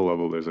a subtle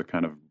level, there's a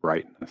kind of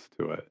brightness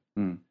to it.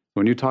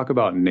 When you talk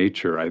about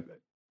nature, I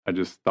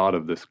just thought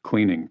of this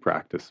cleaning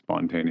practice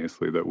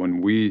spontaneously, that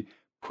when we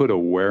put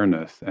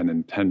awareness and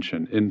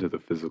intention into the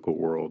physical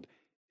world,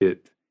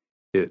 it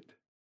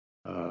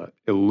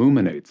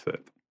illuminates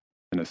it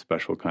in a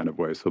special kind of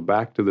way. So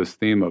back to this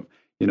theme of,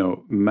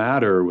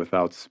 matter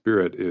without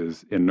spirit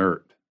is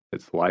inert,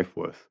 it's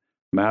lifeless.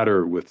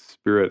 Matter with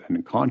spirit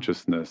and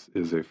consciousness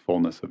is a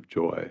fullness of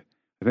joy.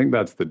 I think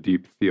that's the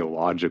deep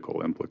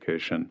theological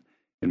implication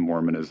in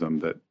Mormonism,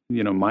 that,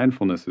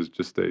 mindfulness is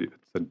just it's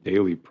a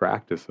daily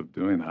practice of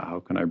doing that. How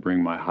can I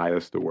bring my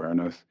highest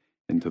awareness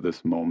into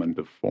this moment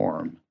of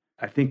form?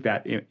 I think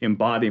that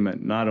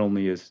embodiment not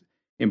only is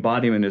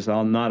embodiment is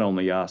not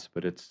only us,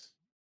 but it's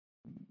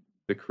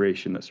the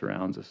creation that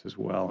surrounds us as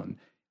well, and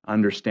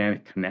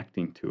understanding,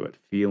 connecting to it,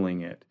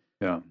 feeling it,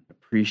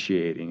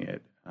 appreciating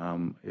it,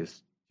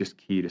 is just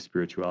key to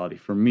spirituality.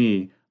 For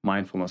me,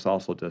 mindfulness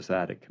also does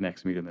that. It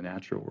connects me to the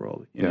natural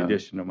world, in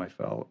addition to my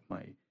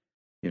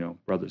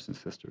brothers and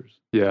sisters.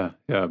 Yeah,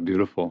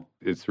 beautiful.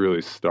 It's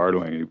really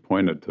startling. You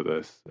pointed to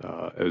this.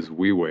 As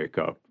we wake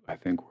up, I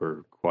think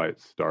we're quite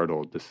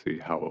startled to see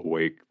how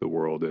awake the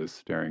world is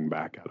staring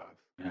back at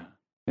us.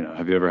 Yeah.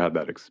 Have you ever had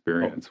that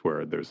experience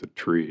where there's a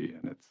tree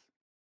and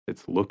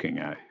it's looking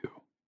at you?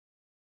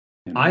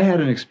 I had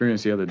an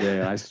experience the other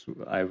day.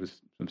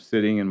 I'm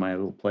sitting in my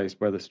little place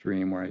by the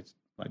stream where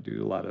I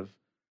do a lot of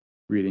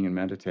reading and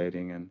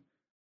meditating,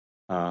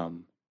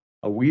 and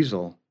a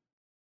weasel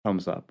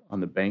comes up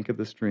on the bank of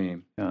the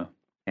stream,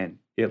 and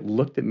it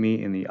looked at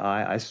me in the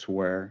eye. I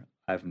swear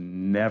I've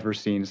never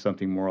seen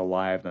something more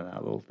alive than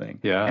that little thing.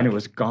 Yeah. And it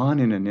was gone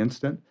in an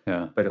instant,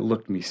 but it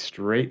looked me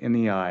straight in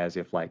the eye as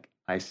if like,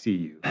 I see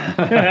you.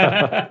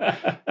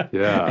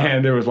 Yeah.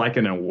 And there was like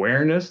an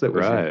awareness that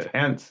was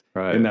intense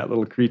in that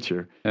little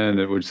creature. And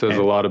which says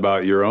a lot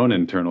about your own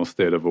internal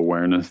state of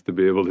awareness to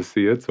be able to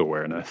see its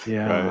awareness.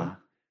 Yeah. Right?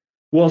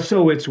 Well,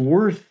 so it's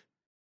worth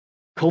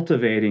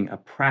cultivating a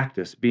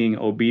practice, being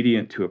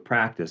obedient to a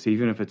practice,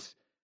 even if it's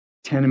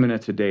 10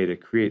 minutes a day, to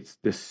create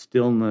this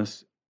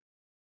stillness.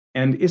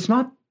 And it's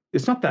not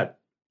that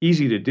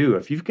easy to do.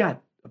 If you've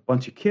got a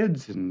bunch of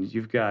kids and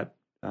you've got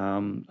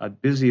a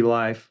busy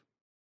life,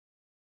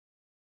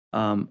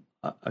 a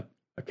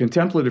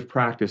contemplative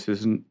practice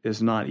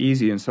is not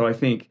easy. And so I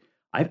think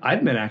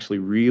I've been actually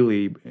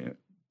really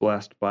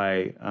blessed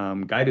by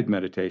guided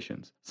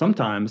meditations.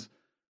 Sometimes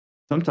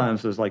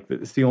there's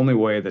it's the only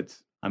way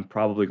I'm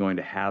probably going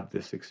to have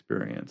this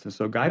experience. And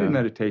so guided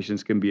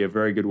meditations can be a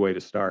very good way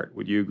to start.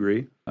 Would you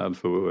agree?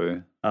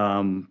 Absolutely.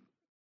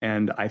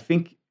 And I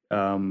think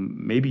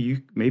maybe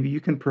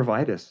you can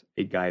provide us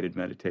a guided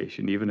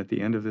meditation even at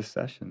the end of this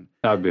session.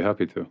 I'd be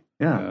happy to.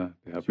 Yeah.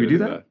 Be happy Should we to do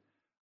that?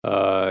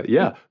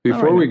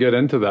 Before we get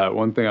into that,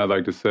 one thing I'd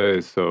like to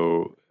say,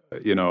 so,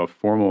 a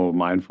formal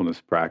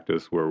mindfulness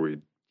practice where we,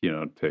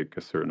 take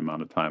a certain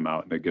amount of time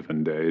out in a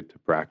given day to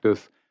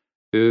practice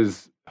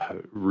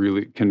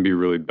can be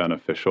really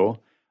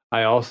beneficial.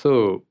 I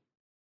also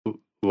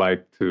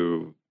like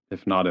to,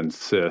 if not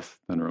insist,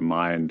 and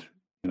remind,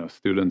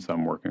 students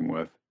I'm working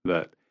with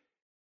that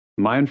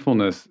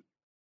mindfulness,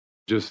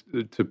 just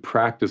to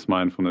practice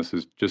mindfulness,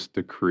 is just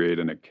to create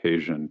an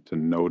occasion to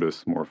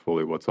notice more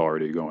fully what's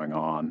already going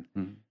on.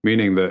 Mm-hmm.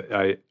 Meaning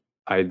that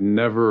I'd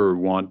never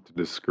want to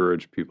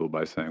discourage people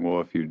by saying,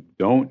 well, if you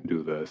don't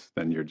do this,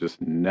 then you're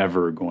just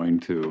never going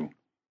to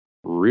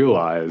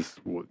realize,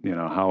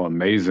 how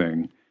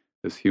amazing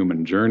this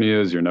human journey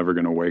is. You're never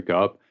going to wake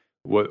up.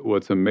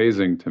 What's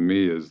amazing to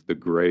me is the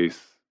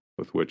grace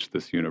with which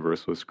this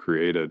universe was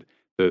created.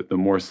 The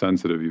more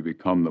sensitive you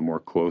become, the more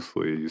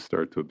closely you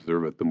start to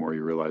observe it, the more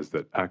you realize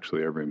that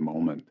actually every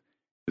moment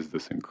is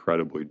this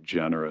incredibly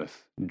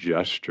generous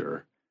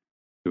gesture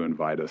to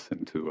invite us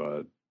into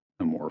a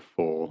more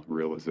full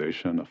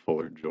realization, a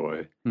fuller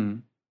joy. Mm-hmm.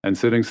 And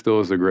sitting still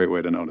is a great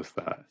way to notice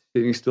that.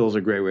 Sitting still is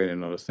a great way to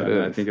notice that.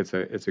 And I think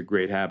it's a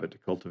great habit to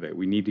cultivate.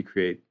 We need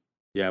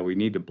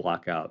to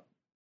block out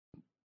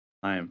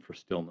time for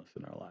stillness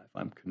in our life.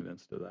 I'm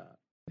convinced of that.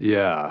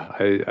 Yeah,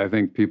 I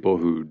think people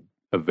who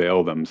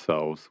avail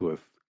themselves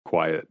with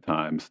quiet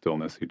time,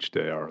 stillness each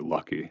day are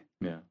lucky.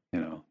 Yeah.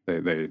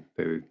 They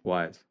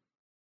wise.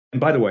 And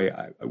by the way,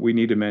 we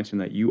need to mention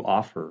that you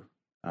offer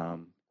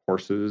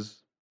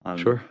courses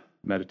on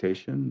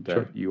meditation,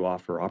 that you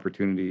offer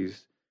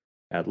opportunities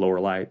at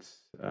Lower Lights,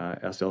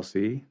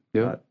 SLC.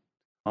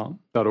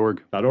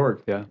 .org.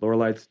 Yeah. Lower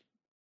Lights,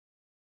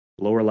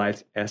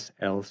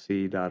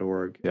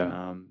 SLC.org.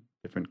 Yeah.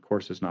 Different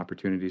courses and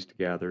opportunities to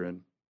gather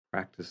and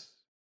practice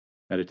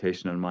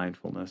meditation and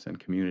mindfulness and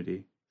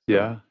community.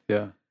 So,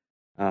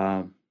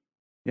 so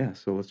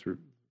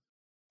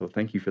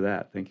thank you for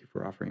that. Thank you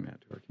for offering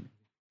that to our community.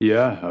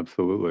 Yeah,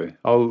 absolutely.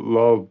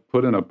 I'll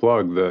put in a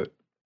plug that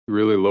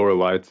really Lower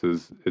Lights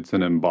it's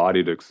an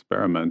embodied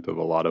experiment of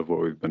a lot of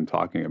what we've been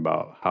talking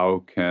about.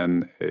 How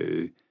can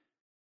a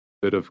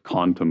bit of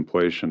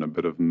contemplation, a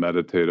bit of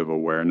meditative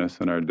awareness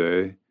in our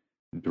day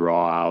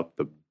draw out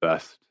the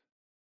best,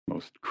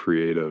 most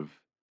creative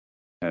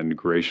and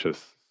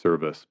gracious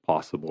service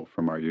possible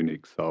from our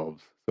unique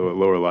selves? So at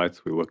Lower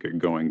Lights, we look at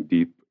going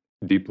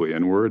deeply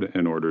inward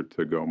in order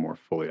to go more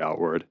fully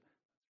outward.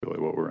 Really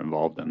what we're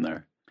involved in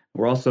there.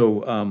 We're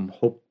also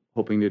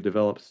hoping to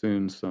develop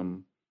soon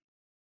some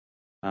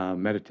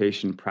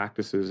meditation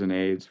practices and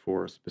aids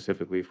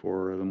specifically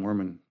for the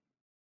Mormon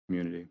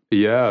community.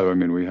 Yeah, I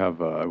mean, we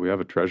have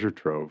a treasure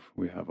trove.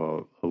 We have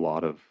a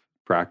lot of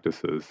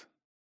practices,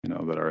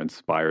 that are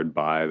inspired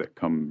by, that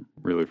come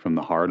really from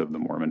the heart of the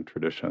Mormon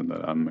tradition,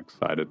 that I'm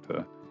excited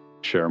to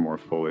share more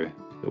fully.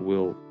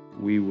 So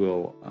we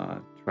will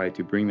try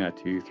to bring that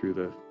to you through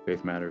the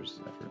Faith Matters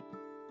effort.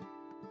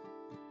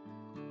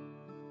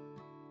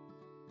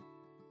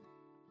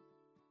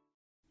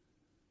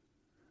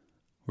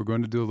 We're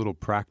going to do a little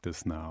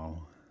practice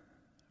now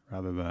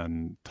Rather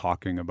than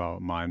talking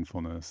about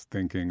mindfulness,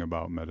 thinking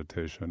about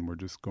meditation, we're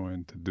just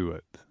going to do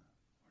it.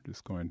 We're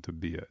just going to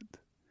be it.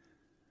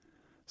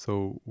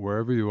 So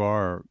wherever you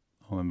are,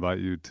 I'll invite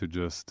you to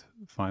just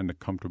find a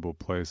comfortable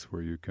place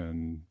where you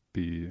can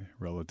be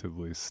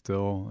relatively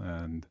still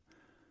and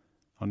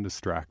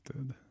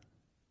undistracted.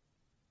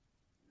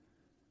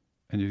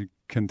 And you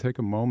can take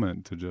a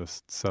moment to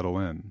just settle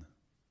in.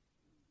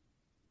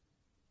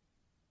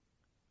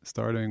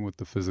 Starting with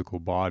the physical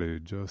body,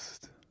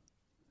 just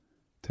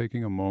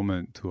taking a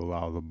moment to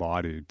allow the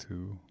body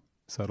to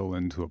settle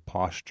into a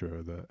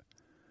posture that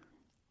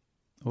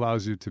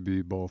allows you to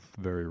be both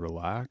very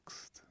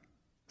relaxed,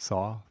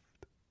 soft,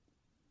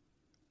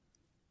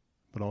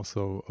 but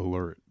also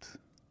alert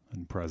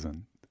and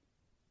present.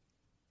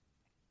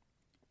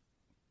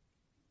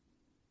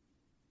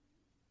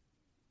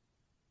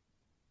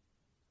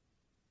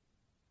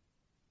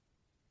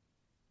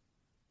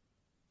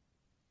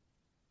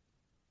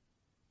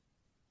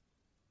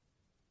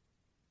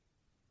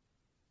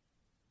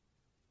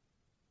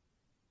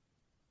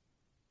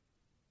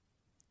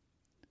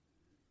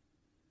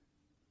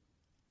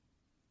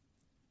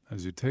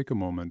 As you take a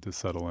moment to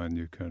settle in,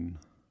 you can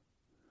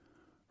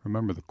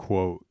remember the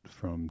quote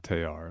from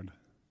Teilhard.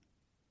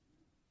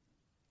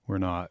 We're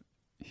not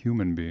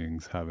human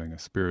beings having a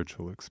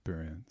spiritual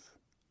experience,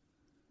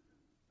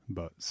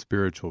 but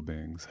spiritual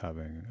beings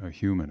having a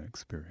human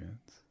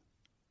experience.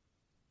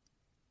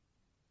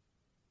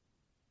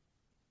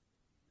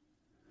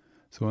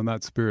 So in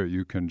that spirit,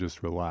 you can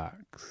just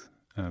relax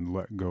and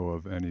let go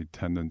of any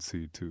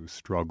tendency to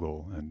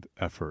struggle and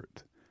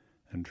effort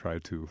and try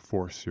to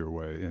force your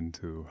way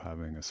into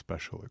having a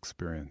special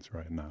experience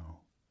right now.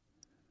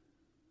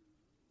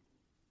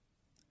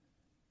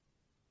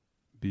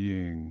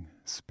 Being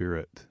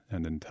spirit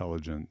and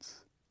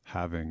intelligence,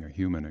 having a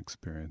human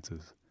experience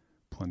is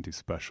plenty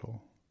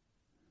special.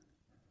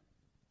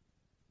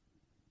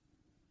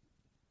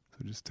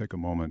 So just take a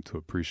moment to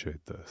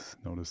appreciate this.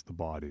 Notice the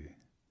body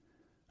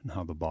and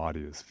how the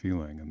body is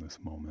feeling in this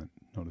moment.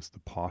 Notice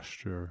the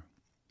posture.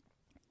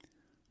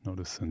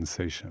 Notice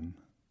sensation.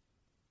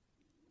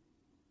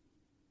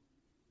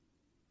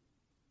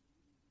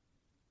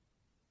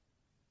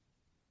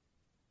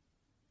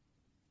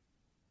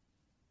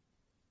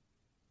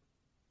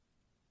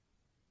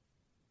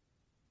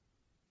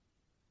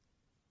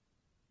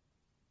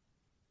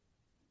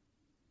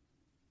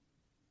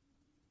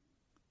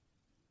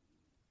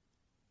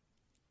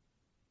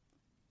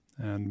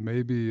 And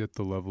maybe at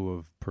the level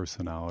of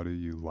personality,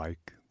 you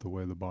like the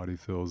way the body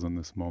feels in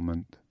this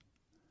moment,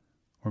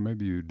 or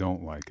maybe you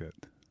don't like it.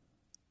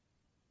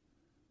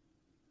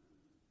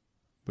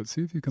 But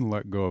see if you can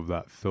let go of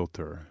that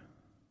filter,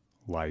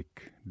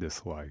 like,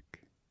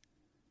 dislike,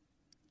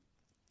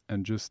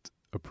 and just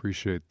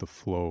appreciate the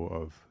flow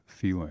of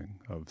feeling,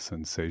 of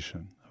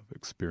sensation, of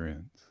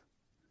experience.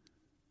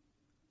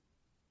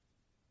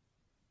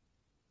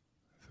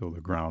 Feel the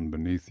ground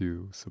beneath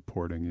you,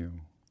 supporting you.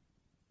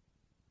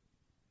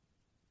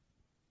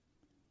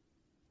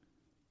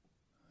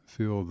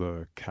 Feel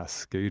the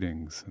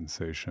cascading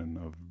sensation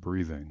of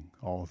breathing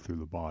all through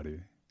the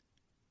body.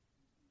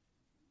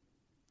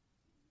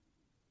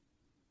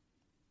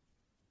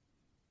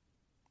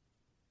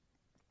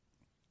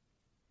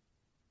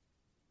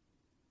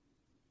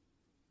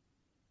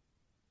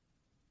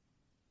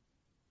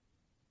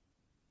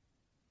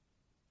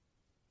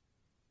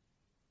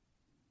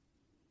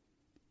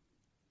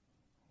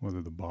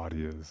 Whether the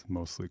body is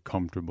mostly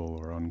comfortable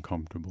or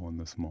uncomfortable in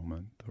this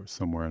moment, or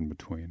somewhere in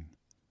between.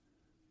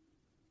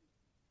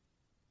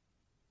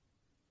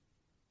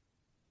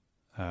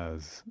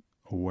 As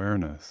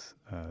awareness,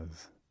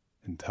 as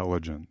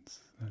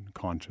intelligence and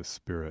conscious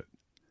spirit,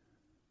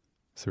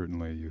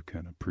 certainly you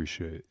can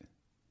appreciate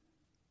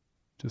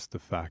just the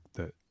fact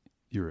that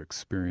you're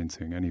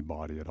experiencing any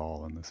body at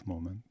all in this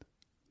moment.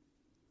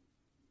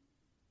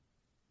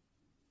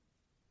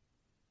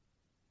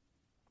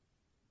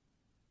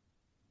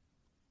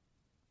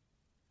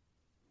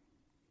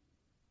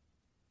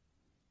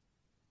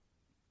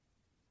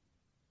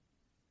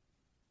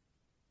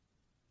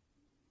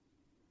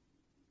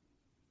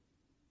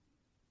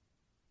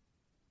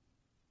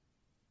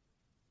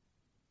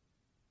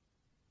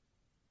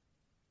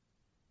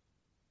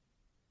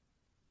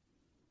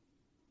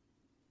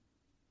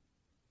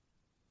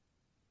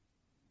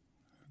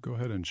 Go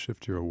ahead and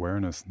shift your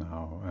awareness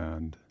now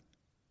and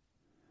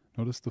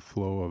notice the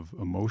flow of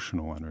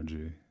emotional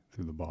energy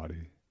through the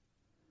body.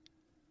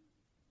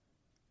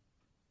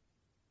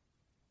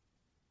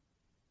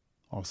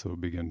 Also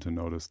begin to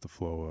notice the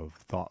flow of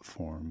thought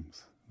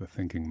forms, the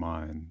thinking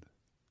mind.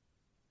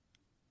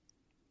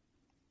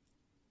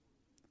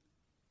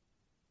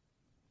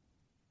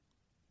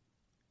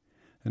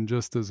 And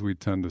just as we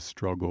tend to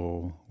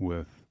struggle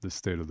with the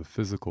state of the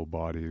physical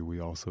body, we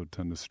also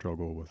tend to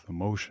struggle with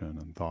emotion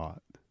and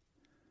thought.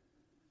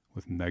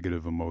 With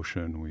negative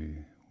emotion, we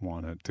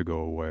want it to go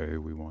away.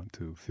 We want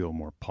to feel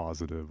more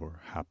positive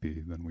or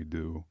happy than we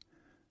do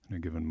in a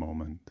given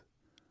moment.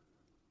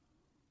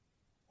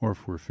 Or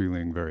if we're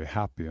feeling very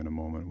happy in a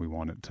moment, we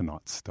want it to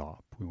not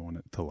stop. We want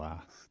it to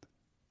last.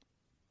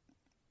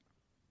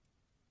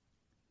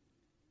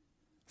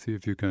 See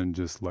if you can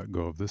just let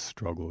go of this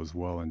struggle as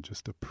well and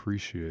just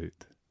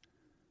appreciate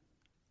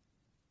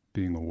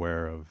being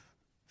aware of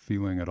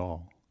feeling it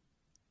all.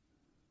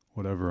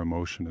 Whatever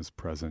emotion is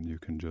present, you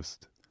can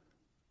just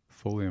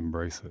fully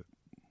embrace it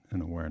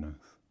in awareness.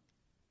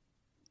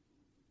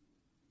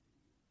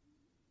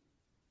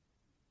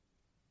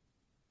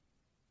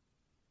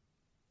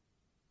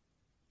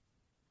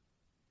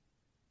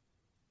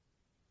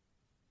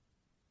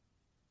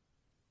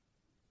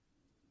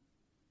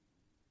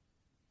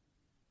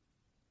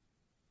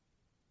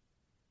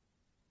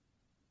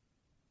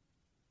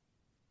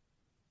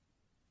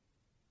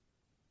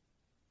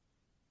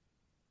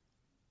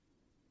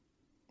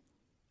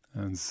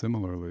 And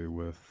similarly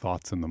with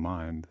thoughts in the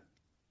mind,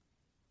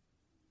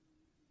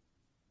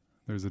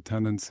 there's a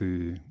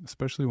tendency,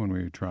 especially when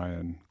we try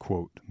and,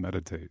 quote,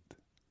 meditate,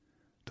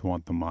 to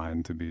want the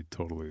mind to be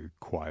totally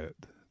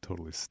quiet,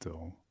 totally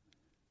still.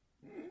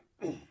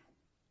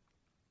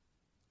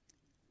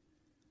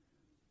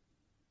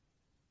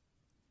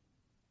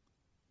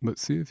 But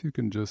see if you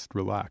can just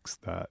relax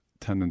that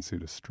tendency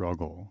to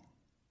struggle,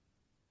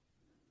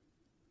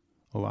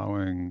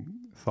 allowing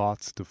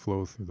thoughts to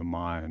flow through the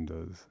mind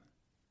as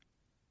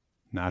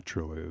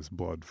naturally as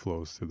blood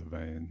flows through the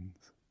veins.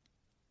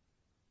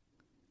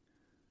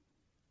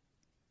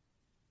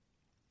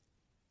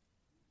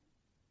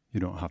 You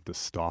don't have to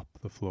stop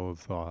the flow of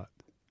thought.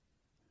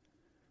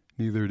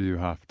 Neither do you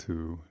have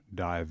to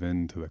dive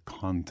into the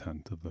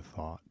content of the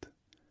thought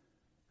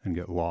and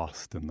get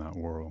lost in that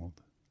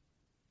world.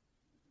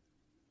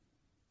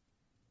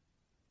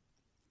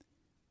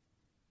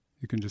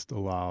 You can just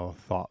allow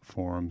thought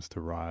forms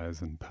to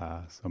rise and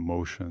pass,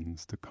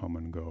 emotions to come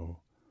and go,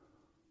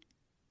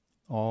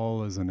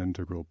 all as an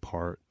integral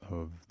part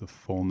of the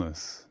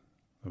fullness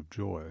of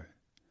joy,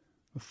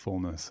 the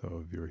fullness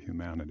of your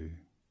humanity.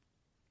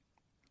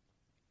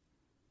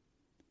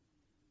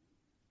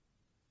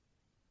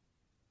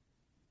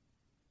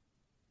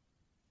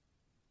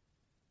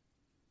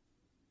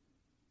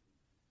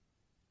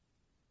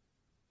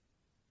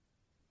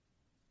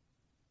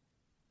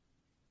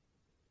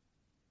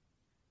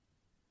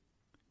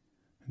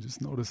 And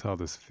just notice how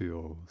this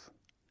feels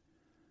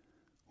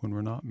when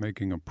we're not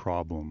making a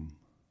problem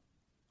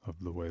of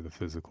the way the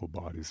physical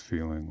body's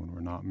feeling, when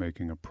we're not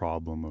making a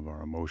problem of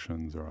our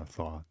emotions or our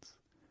thoughts.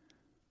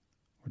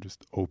 We're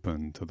just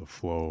open to the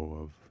flow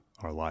of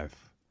our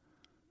life,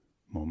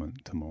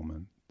 moment to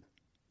moment.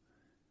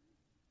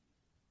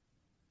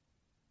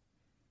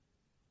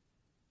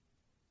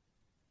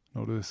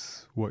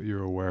 Notice what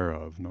you're aware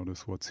of.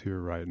 Notice what's here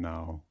right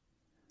now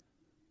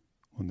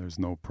when there's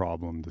no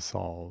problem to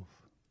solve.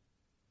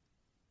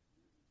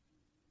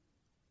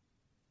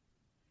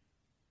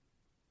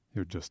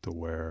 You're just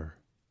aware,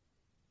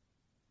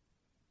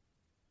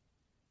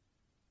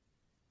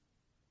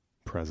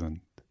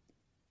 present,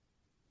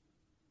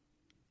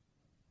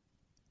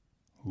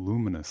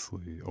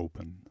 luminously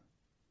open.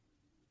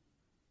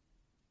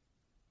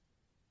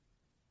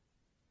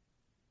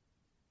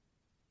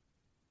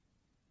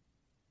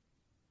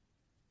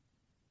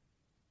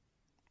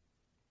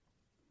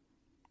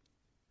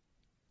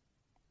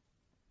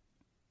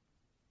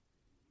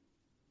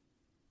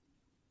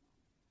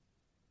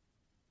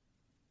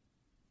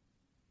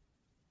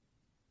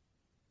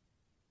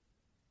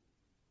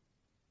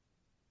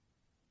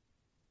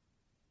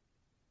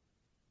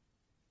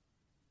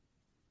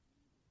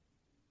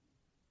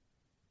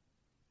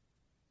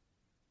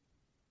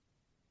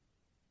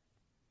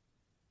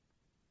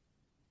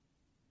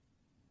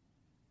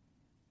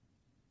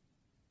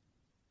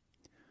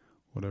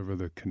 Whatever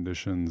the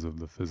conditions of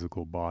the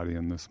physical body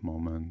in this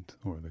moment,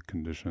 or the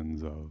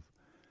conditions of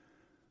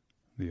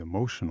the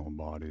emotional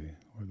body,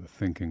 or the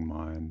thinking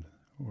mind,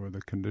 or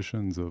the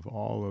conditions of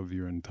all of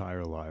your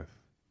entire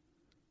life,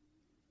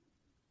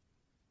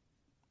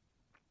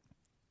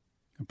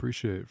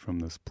 appreciate from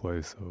this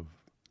place of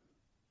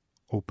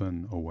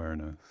open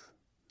awareness,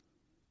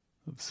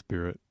 of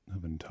spirit,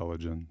 of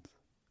intelligence,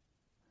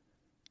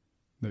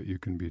 that you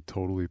can be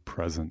totally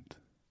present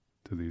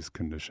to these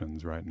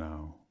conditions right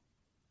now.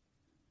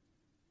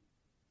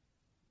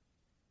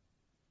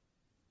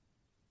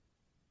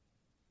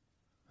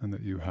 And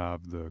that you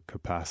have the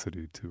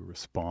capacity to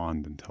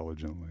respond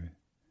intelligently,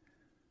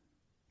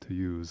 to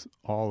use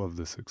all of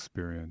this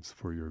experience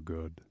for your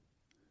good,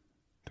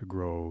 to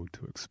grow,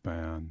 to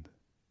expand,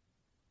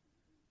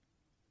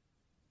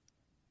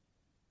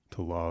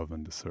 to love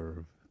and to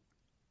serve.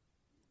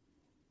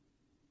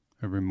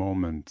 Every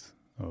moment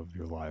of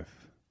your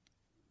life,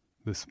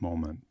 this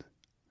moment,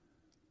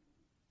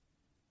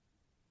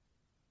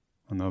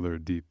 another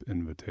deep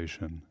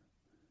invitation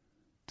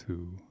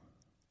to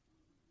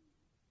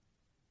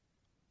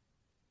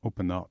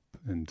open up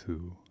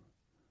into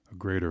a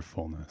greater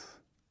fullness,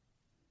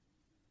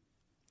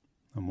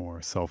 a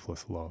more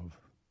selfless love.